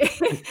there.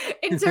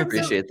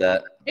 Appreciate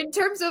that. In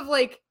terms of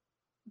like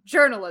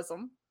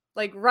journalism,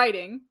 like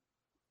writing,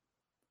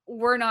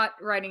 we're not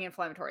writing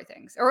inflammatory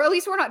things, or at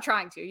least we're not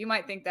trying to. You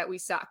might think that we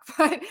suck,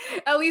 but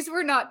at least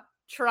we're not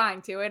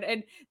trying to.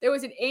 And there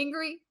was an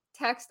angry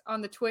text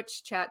on the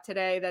Twitch chat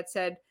today that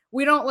said,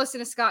 we don't listen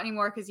to Scott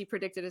anymore because he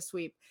predicted a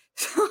sweep.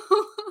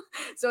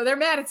 So they're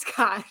mad at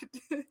Scott.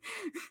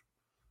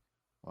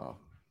 Well,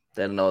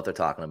 they don't know what they're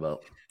talking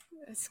about.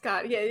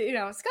 Scott,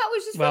 Scott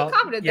was just real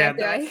confident that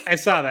day. I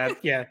saw that.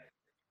 Yeah,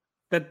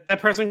 that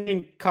person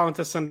can call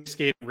into Sunday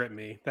Skate and rip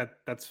me.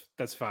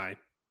 That's fine.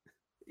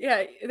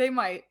 Yeah, they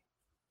might.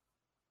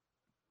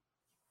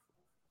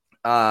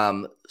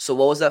 So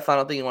what was that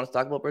final thing you want to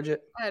talk about,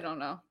 Bridget? I don't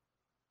know.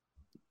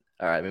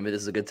 All right, maybe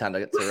this is a good time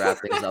to wrap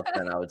things up.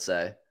 Then I would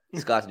say,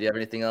 Scott, do you have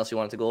anything else you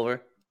wanted to go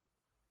over?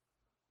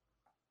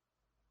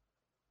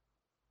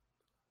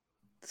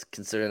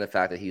 Considering the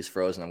fact that he's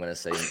frozen, I'm going to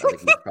say I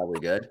think he's probably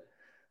good.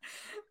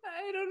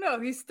 I don't know.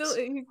 He's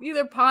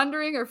either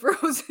pondering or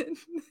frozen.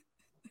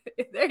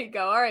 There you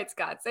go. All right,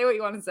 Scott, say what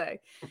you want to say.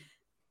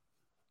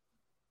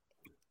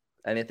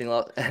 Anything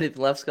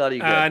left, Scott? Are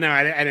you good? No,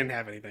 I didn't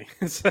have anything.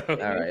 So all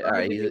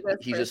right.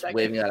 He's just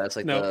waving at us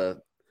like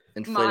the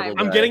inflatable.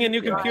 I'm getting a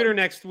new computer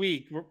next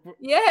week.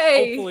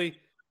 Yay!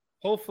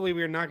 Hopefully,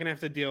 we're not going to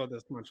have to deal with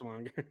this much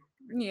longer.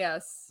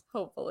 Yes,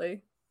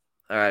 hopefully.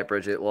 All right,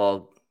 Bridget.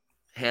 Well,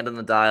 hand on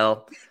the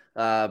dial.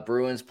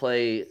 Bruins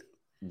play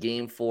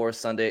Game 4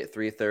 Sunday at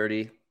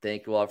 3:30.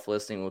 Thank you all for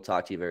listening. We'll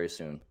talk to you very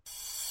soon.